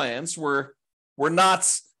optimized plans. We're not,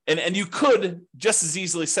 and you could just as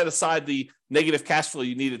easily set aside the negative cash flow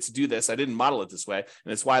you needed to do this. I didn't model it this way,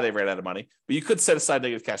 and it's why they ran out of money. But you could set aside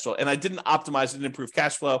negative cash flow, and I didn't optimize it and improve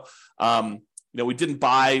cash flow. We didn't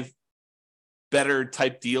buy better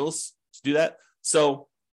type deals to do that. So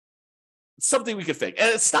it's something we could fake, and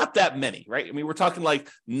it's not that many, right? I mean, we're talking like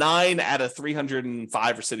 9 out of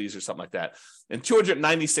 305 or cities or something like that. And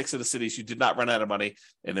 296 of the cities, you did not run out of money,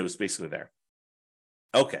 and it was basically there.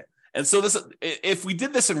 Okay. And so if we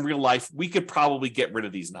did this in real life, we could probably get rid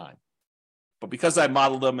of these 9. But because I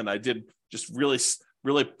modeled them and I did just really,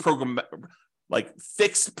 really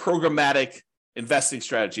fixed programmatic investing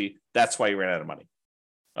strategy, that's why you ran out of money.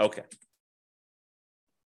 Okay.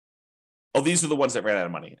 Oh, these are the ones that ran out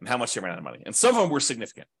of money and how much they ran out of money. And some of them were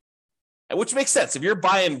significant, which makes sense. If you're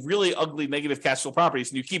buying really ugly negative cash flow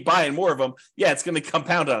properties and you keep buying more of them, yeah, it's going to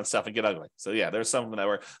compound on itself and get ugly. So yeah, there's some of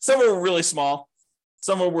them some of them were really small.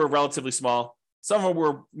 Some of them were relatively small. Some of them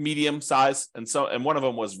were medium size. And one of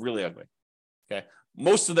them was really ugly. Okay.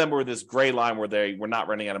 Most of them were this gray line where they were not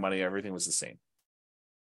running out of money. Everything was the same.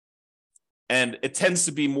 And it tends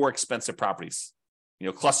to be more expensive properties,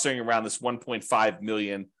 clustering around this 1.5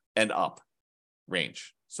 million and up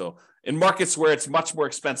range. So in markets where it's much more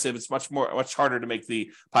expensive, it's much harder to make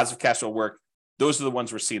the positive cash flow work. Those are the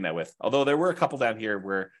ones we're seeing that with. Although there were a couple down here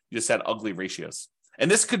where you just had ugly ratios. And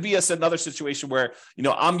this could be another situation where,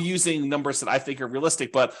 I'm using numbers that I think are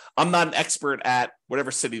realistic, but I'm not an expert at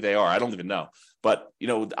whatever city they are. I don't even know. But,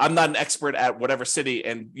 I'm not an expert at whatever city.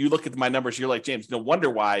 And you look at my numbers, you're like, James, no wonder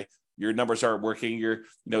why your numbers aren't working. Your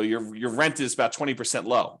rent is about 20%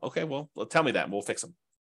 low. Okay, well, tell me that and we'll fix them.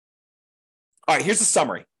 All right, here's the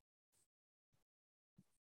summary.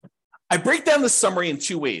 I break down the summary in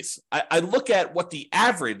 2 ways. I look at what the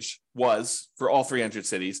average was for all 300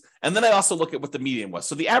 cities. And then I also look at what the median was.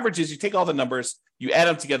 So the average is you take all the numbers, you add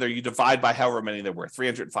them together, you divide by however many there were,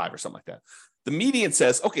 305 or something like that. The median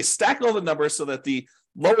says, okay, stack all the numbers so that the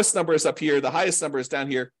lowest number is up here, the highest number is down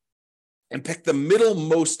here, and pick the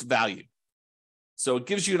middlemost value. So it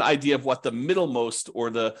gives you an idea of what the middlemost or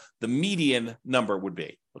the median number would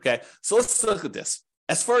be. Okay, so let's look at this.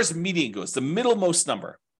 As far as median goes, the middlemost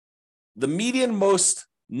number, the median most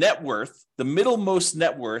net worth, the middlemost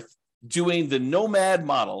net worth doing the Nomad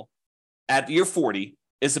model at year 40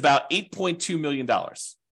 is about $8.2 million.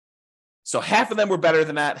 So half of them were better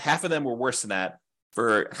than that, half of them were worse than that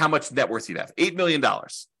for how much net worth you'd have. $8 million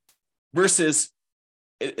versus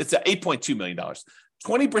it's at $8.2 million.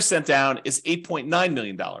 20% down is $8.9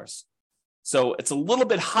 million. So it's a little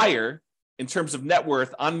bit higher in terms of net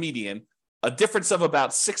worth on median, a difference of about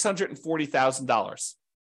 $640,000.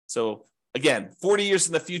 So again, 40 years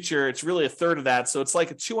in the future, it's really a third of that. So it's like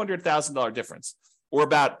a $200,000 difference, or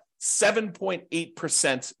about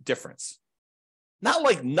 7.8% difference. Not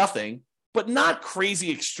like nothing, but not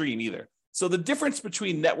crazy extreme either. So the difference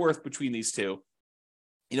between net worth between these two,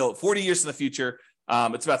 40 years in the future,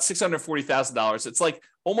 it's about $640,000. It's like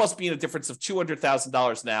almost being a difference of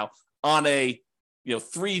 $200,000 now on a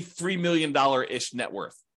 $3 million-ish net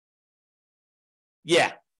worth.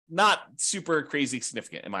 Yeah, not super crazy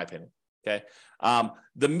significant in my opinion. Okay.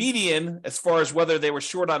 The median, as far as whether they were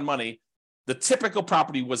short on money, the typical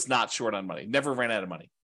property was not short on money, never ran out of money.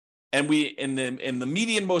 And we, in the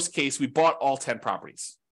median most case, we bought all 10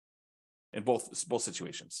 properties in both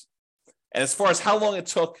situations. And as far as how long it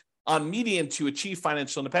took on median to achieve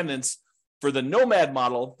financial independence, for the Nomad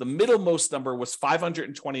model, the middlemost number was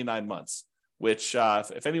 529 months, which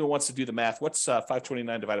if anyone wants to do the math, what's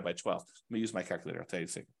 529 divided by 12? Let me use my calculator. I'll tell you in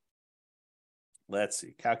a second. Let's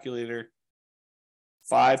see, calculator,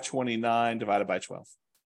 529 divided by 12.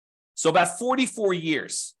 So about 44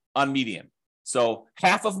 years on median. So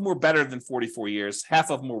half of them were better than 44 years,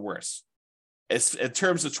 half of them were worse. In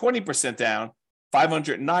terms of 20% down,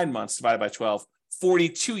 509 months divided by 12,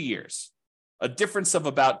 42 years. A difference of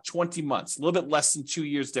about 20 months, a little bit less than 2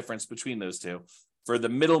 years difference between those two for the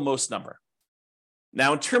middlemost number.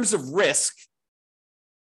 Now, in terms of risk,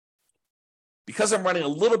 because I'm running a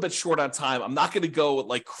little bit short on time, I'm not going to go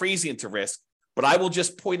like crazy into risk, but I will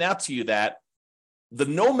just point out to you that the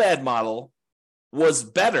Nomad model was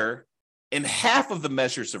better in half of the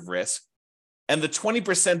measures of risk, and the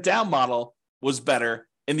 20% down model was better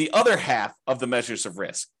in the other half of the measures of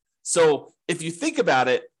risk. So if you think about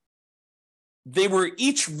it, they were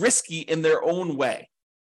each risky in their own way.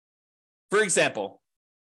 For example,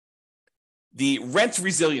 the rent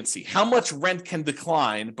resiliency, how much rent can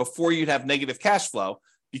decline before you'd have negative cash flow?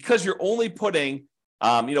 Because you're only putting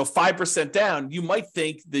 5% down, you might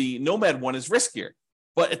think the Nomad one is riskier.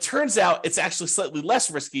 But it turns out it's actually slightly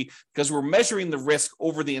less risky because we're measuring the risk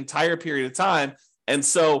over the entire period of time. And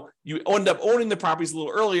so you end up owning the properties a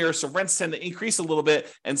little earlier, so rents tend to increase a little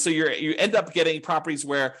bit. And so you end up getting properties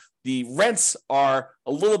where the rents are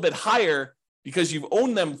a little bit higher because you've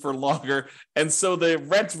owned them for longer. And so the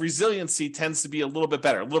rent resiliency tends to be a little bit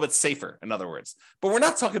better, a little bit safer, in other words. But we're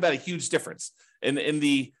not talking about a huge difference. In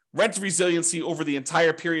the rent resiliency over the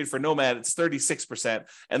entire period for Nomad, it's 36%.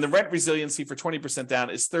 And the rent resiliency for 20%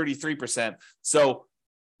 down is 33%. So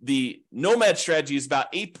the Nomad strategy is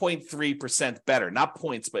about 8.3% better, not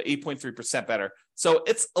points, but 8.3% better. So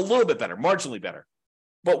it's a little bit better, marginally better.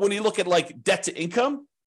 But when you look at like debt to income,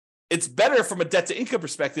 it's better from a debt to income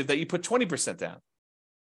perspective that you put 20% down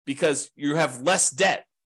because you have less debt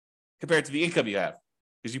compared to the income you have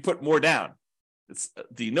because you put more down.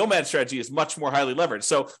 The Nomad strategy is much more highly leveraged.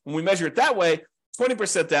 So when we measure it that way,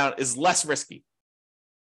 20% down is less risky.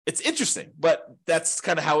 It's interesting, but that's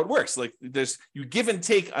kind of how it works. Like you give and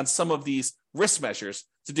take on some of these risk measures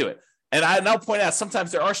to do it. And I'll point out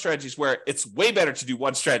sometimes there are strategies where it's way better to do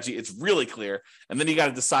one strategy. It's really clear. And then you got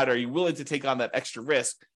to decide, are you willing to take on that extra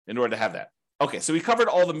risk in order to have that? Okay, so we covered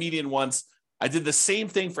all the median ones. I did the same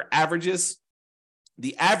thing for averages.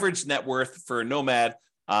 The average net worth for Nomad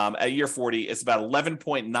at year 40 is about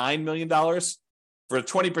 $11.9 million. For a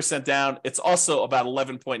 20% down, it's also about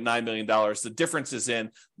 $11.9 million. The difference is in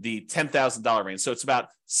the $10,000 range. So it's about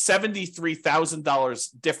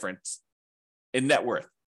 $73,000 difference in net worth.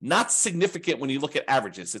 Not significant when you look at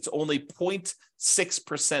averages. It's only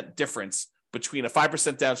 0.6% difference between a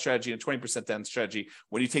 5% down strategy and a 20% down strategy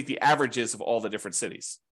when you take the averages of all the different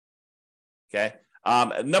cities. Okay.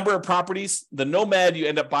 Number of properties, the Nomad, you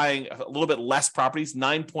end up buying a little bit less properties,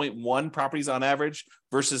 9.1 properties on average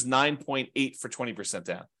versus 9.8 for 20%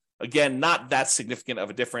 down. Again, not that significant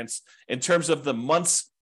of a difference. In terms of the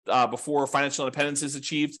months before financial independence is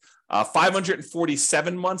achieved.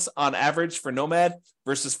 547 months on average for Nomad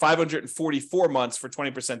versus 544 months for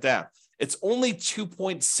 20% down. It's only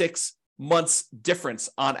 2.6 months difference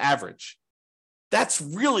on average. That's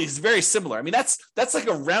really very similar. I mean, that's like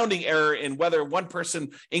a rounding error in whether one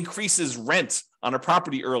person increases rent on a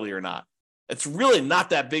property early or not. It's really not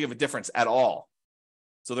that big of a difference at all.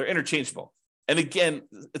 So they're interchangeable. And again,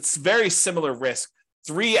 it's very similar risk.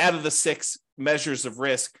 3 out of the 6 measures of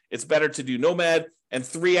risk, it's better to do Nomad, and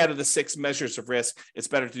 3 out of the 6 measures of risk, it's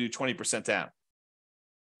better to do 20% down.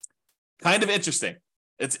 Kind of interesting.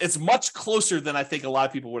 It's much closer than I think a lot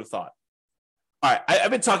of people would have thought. All right,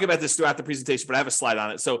 I've been talking about this throughout the presentation, but I have a slide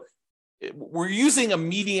on it. So we're using a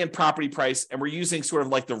median property price, and we're using sort of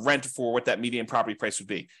like the rent for what that median property price would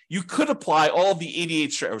be. You could apply all of the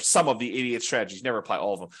 88, or some of the 88 strategies, never apply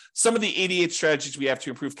all of them. Some of the 88 strategies we have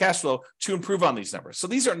to improve cash flow to improve on these numbers. So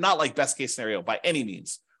these are not like best case scenario by any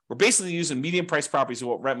means. We're basically using median price properties and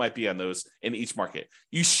what rent might be on those in each market.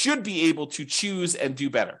 You should be able to choose and do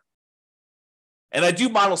better. And I do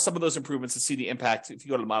model some of those improvements and see the impact. If you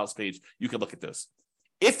go to the models page, you can look at those.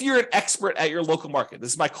 If you're an expert at your local market,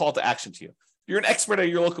 this is my call to action to you. If you're an expert at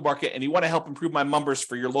your local market and you want to help improve my numbers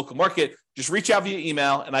for your local market, just reach out via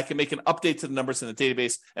email and I can make an update to the numbers in the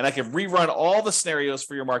database and I can rerun all the scenarios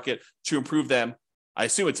for your market to improve them. I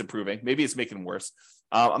assume it's improving. Maybe it's making them worse.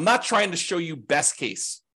 I'm not trying to show you best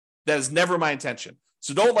case. That is never my intention.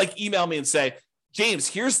 So don't email me and say, James,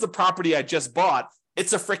 here's the property I just bought.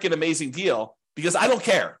 It's a freaking amazing deal. Because I don't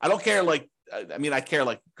care. I don't care I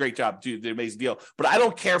care great job, dude, the amazing deal. But I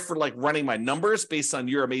don't care for running my numbers based on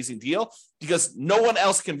your amazing deal because no one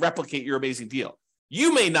else can replicate your amazing deal.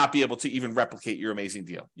 You may not be able to even replicate your amazing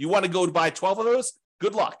deal. You want to go to buy 12 of those?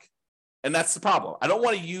 Good luck. And that's the problem. I don't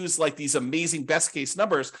want to use these amazing best case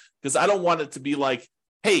numbers because I don't want it to be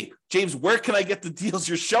hey, James, where can I get the deals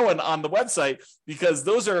you're showing on the website? Because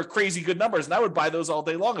those are crazy good numbers. And I would buy those all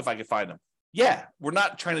day long if I could find them. Yeah, we're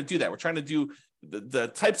not trying to do that. We're trying to do the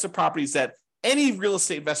types of properties that any real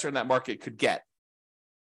estate investor in that market could get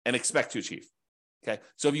and expect to achieve. Okay,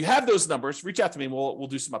 so if you have those numbers, reach out to me and we'll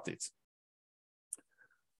do some updates.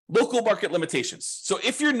 Local market limitations. So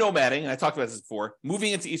if you're nomading, and I talked about this before,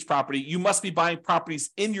 moving into each property, you must be buying properties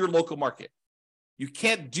in your local market. You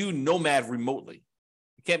can't do nomad remotely.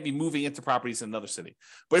 You can't be moving into properties in another city.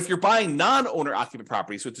 But if you're buying non-owner occupant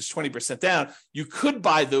properties, which is 20% down, you could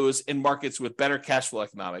buy those in markets with better cash flow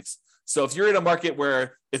economics. So if you're in a market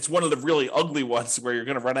where it's one of the really ugly ones where you're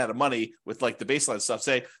going to run out of money with the baseline stuff,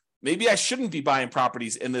 say, maybe I shouldn't be buying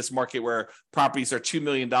properties in this market where properties are $2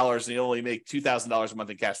 million and you only make $2,000 a month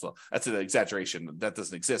in cash flow. That's an exaggeration. That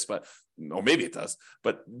doesn't exist, or maybe it does.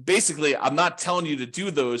 But basically, I'm not telling you to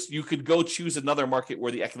do those. You could go choose another market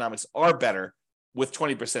where the economics are better with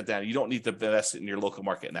 20% down. You don't need to invest in your local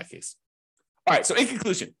market in that case. All right, so in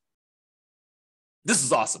conclusion, this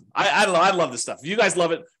is awesome. I don't know. I love this stuff. If you guys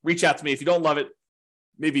love it, reach out to me. If you don't love it,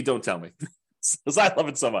 maybe don't tell me because I love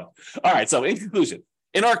it so much. All right, so in conclusion,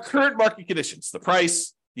 in our current market conditions, the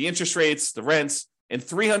price, the interest rates, the rents, in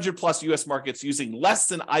 300 plus U.S. markets using less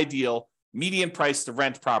than ideal median price to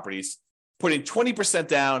rent properties, putting 20%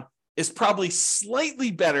 down is probably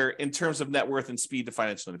slightly better in terms of net worth and speed to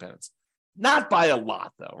financial independence. Not by a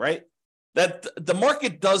lot, though, right? That the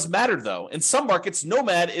market does matter, though. In some markets,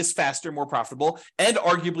 Nomad is faster, more profitable, and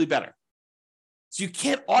arguably better. So you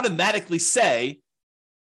can't automatically say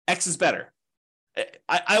X is better.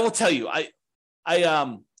 I will tell you,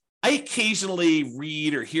 I occasionally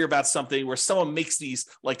read or hear about something where someone makes these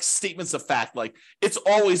statements of fact, it's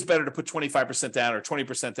always better to put 25% down or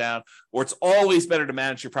 20% down, or it's always better to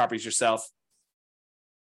manage your properties yourself.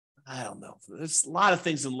 I don't know. There's a lot of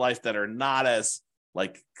things in life that are not as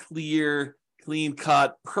clear, clean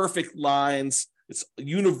cut, perfect lines. It's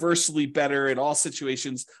universally better in all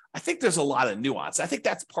situations. I think there's a lot of nuance. I think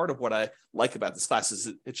that's part of what I like about this class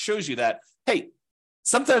is it shows you that, hey,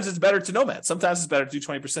 sometimes it's better to nomad. Sometimes it's better to do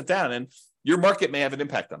 20% down, and your market may have an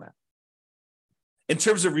impact on that. In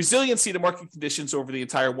terms of resiliency to market conditions over the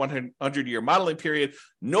entire 100-year modeling period,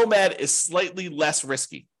 nomad is slightly less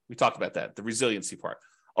risky. We talked about that, the resiliency part.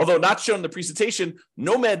 Although not shown in the presentation,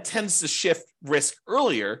 nomad tends to shift risk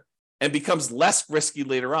earlier and becomes less risky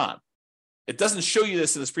later on. It doesn't show you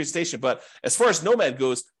this in this presentation, but as far as nomad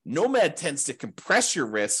goes, nomad tends to compress your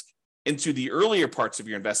risk into the earlier parts of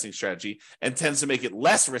your investing strategy and tends to make it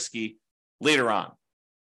less risky later on.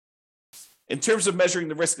 In terms of measuring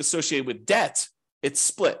the risk associated with debt, it's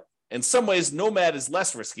split. In some ways, nomad is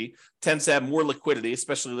less risky, tends to have more liquidity,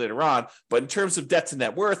 especially later on. But in terms of debt to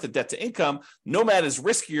net worth and debt to income, nomad is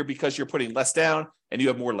riskier because you're putting less down and you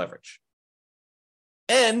have more leverage.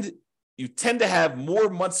 And you tend to have more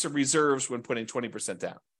months of reserves when putting 20%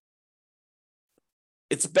 down.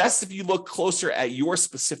 It's best if you look closer at your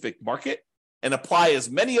specific market and apply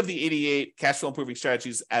as many of the 88 cash flow improving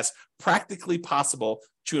strategies as practically possible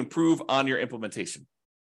to improve on your implementation.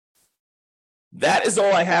 That is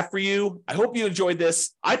all I have for you. I hope you enjoyed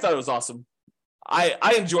this. I thought it was awesome.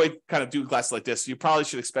 I enjoyed kind of doing classes like this. You probably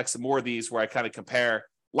should expect some more of these where I kind of compare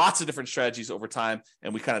lots of different strategies over time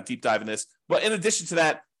and we kind of deep dive in this. But in addition to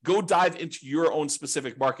that, go dive into your own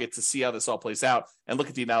specific market to see how this all plays out and look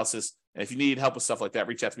at the analysis. And if you need help with stuff like that,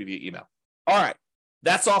 reach out to me via email. All right.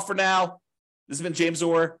 That's all for now. This has been James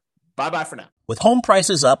Orr. Bye-bye for now. With home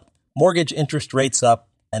prices up, mortgage interest rates up,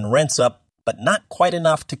 and rents up, but not quite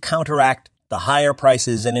enough to counteract the higher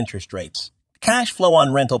prices and interest rates, cash flow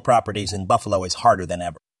on rental properties in Buffalo is harder than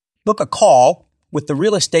ever. Book a call with the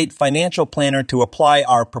Real Estate Financial Planner to apply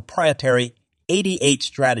our proprietary 88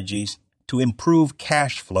 strategies to improve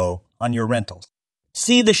cash flow on your rentals.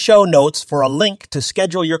 See the show notes for a link to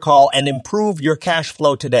schedule your call and improve your cash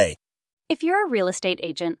flow today. If you're a real estate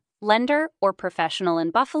agent, lender, or professional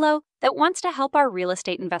in Buffalo that wants to help our real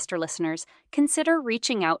estate investor listeners, consider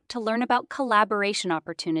reaching out to learn about collaboration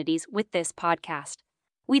opportunities with this podcast.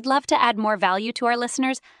 We'd love to add more value to our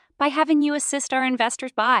listeners by having you assist our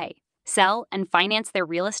investors buy, sell, and finance their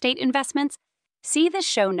real estate investments. See the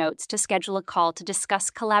show notes to schedule a call to discuss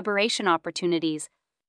collaboration opportunities.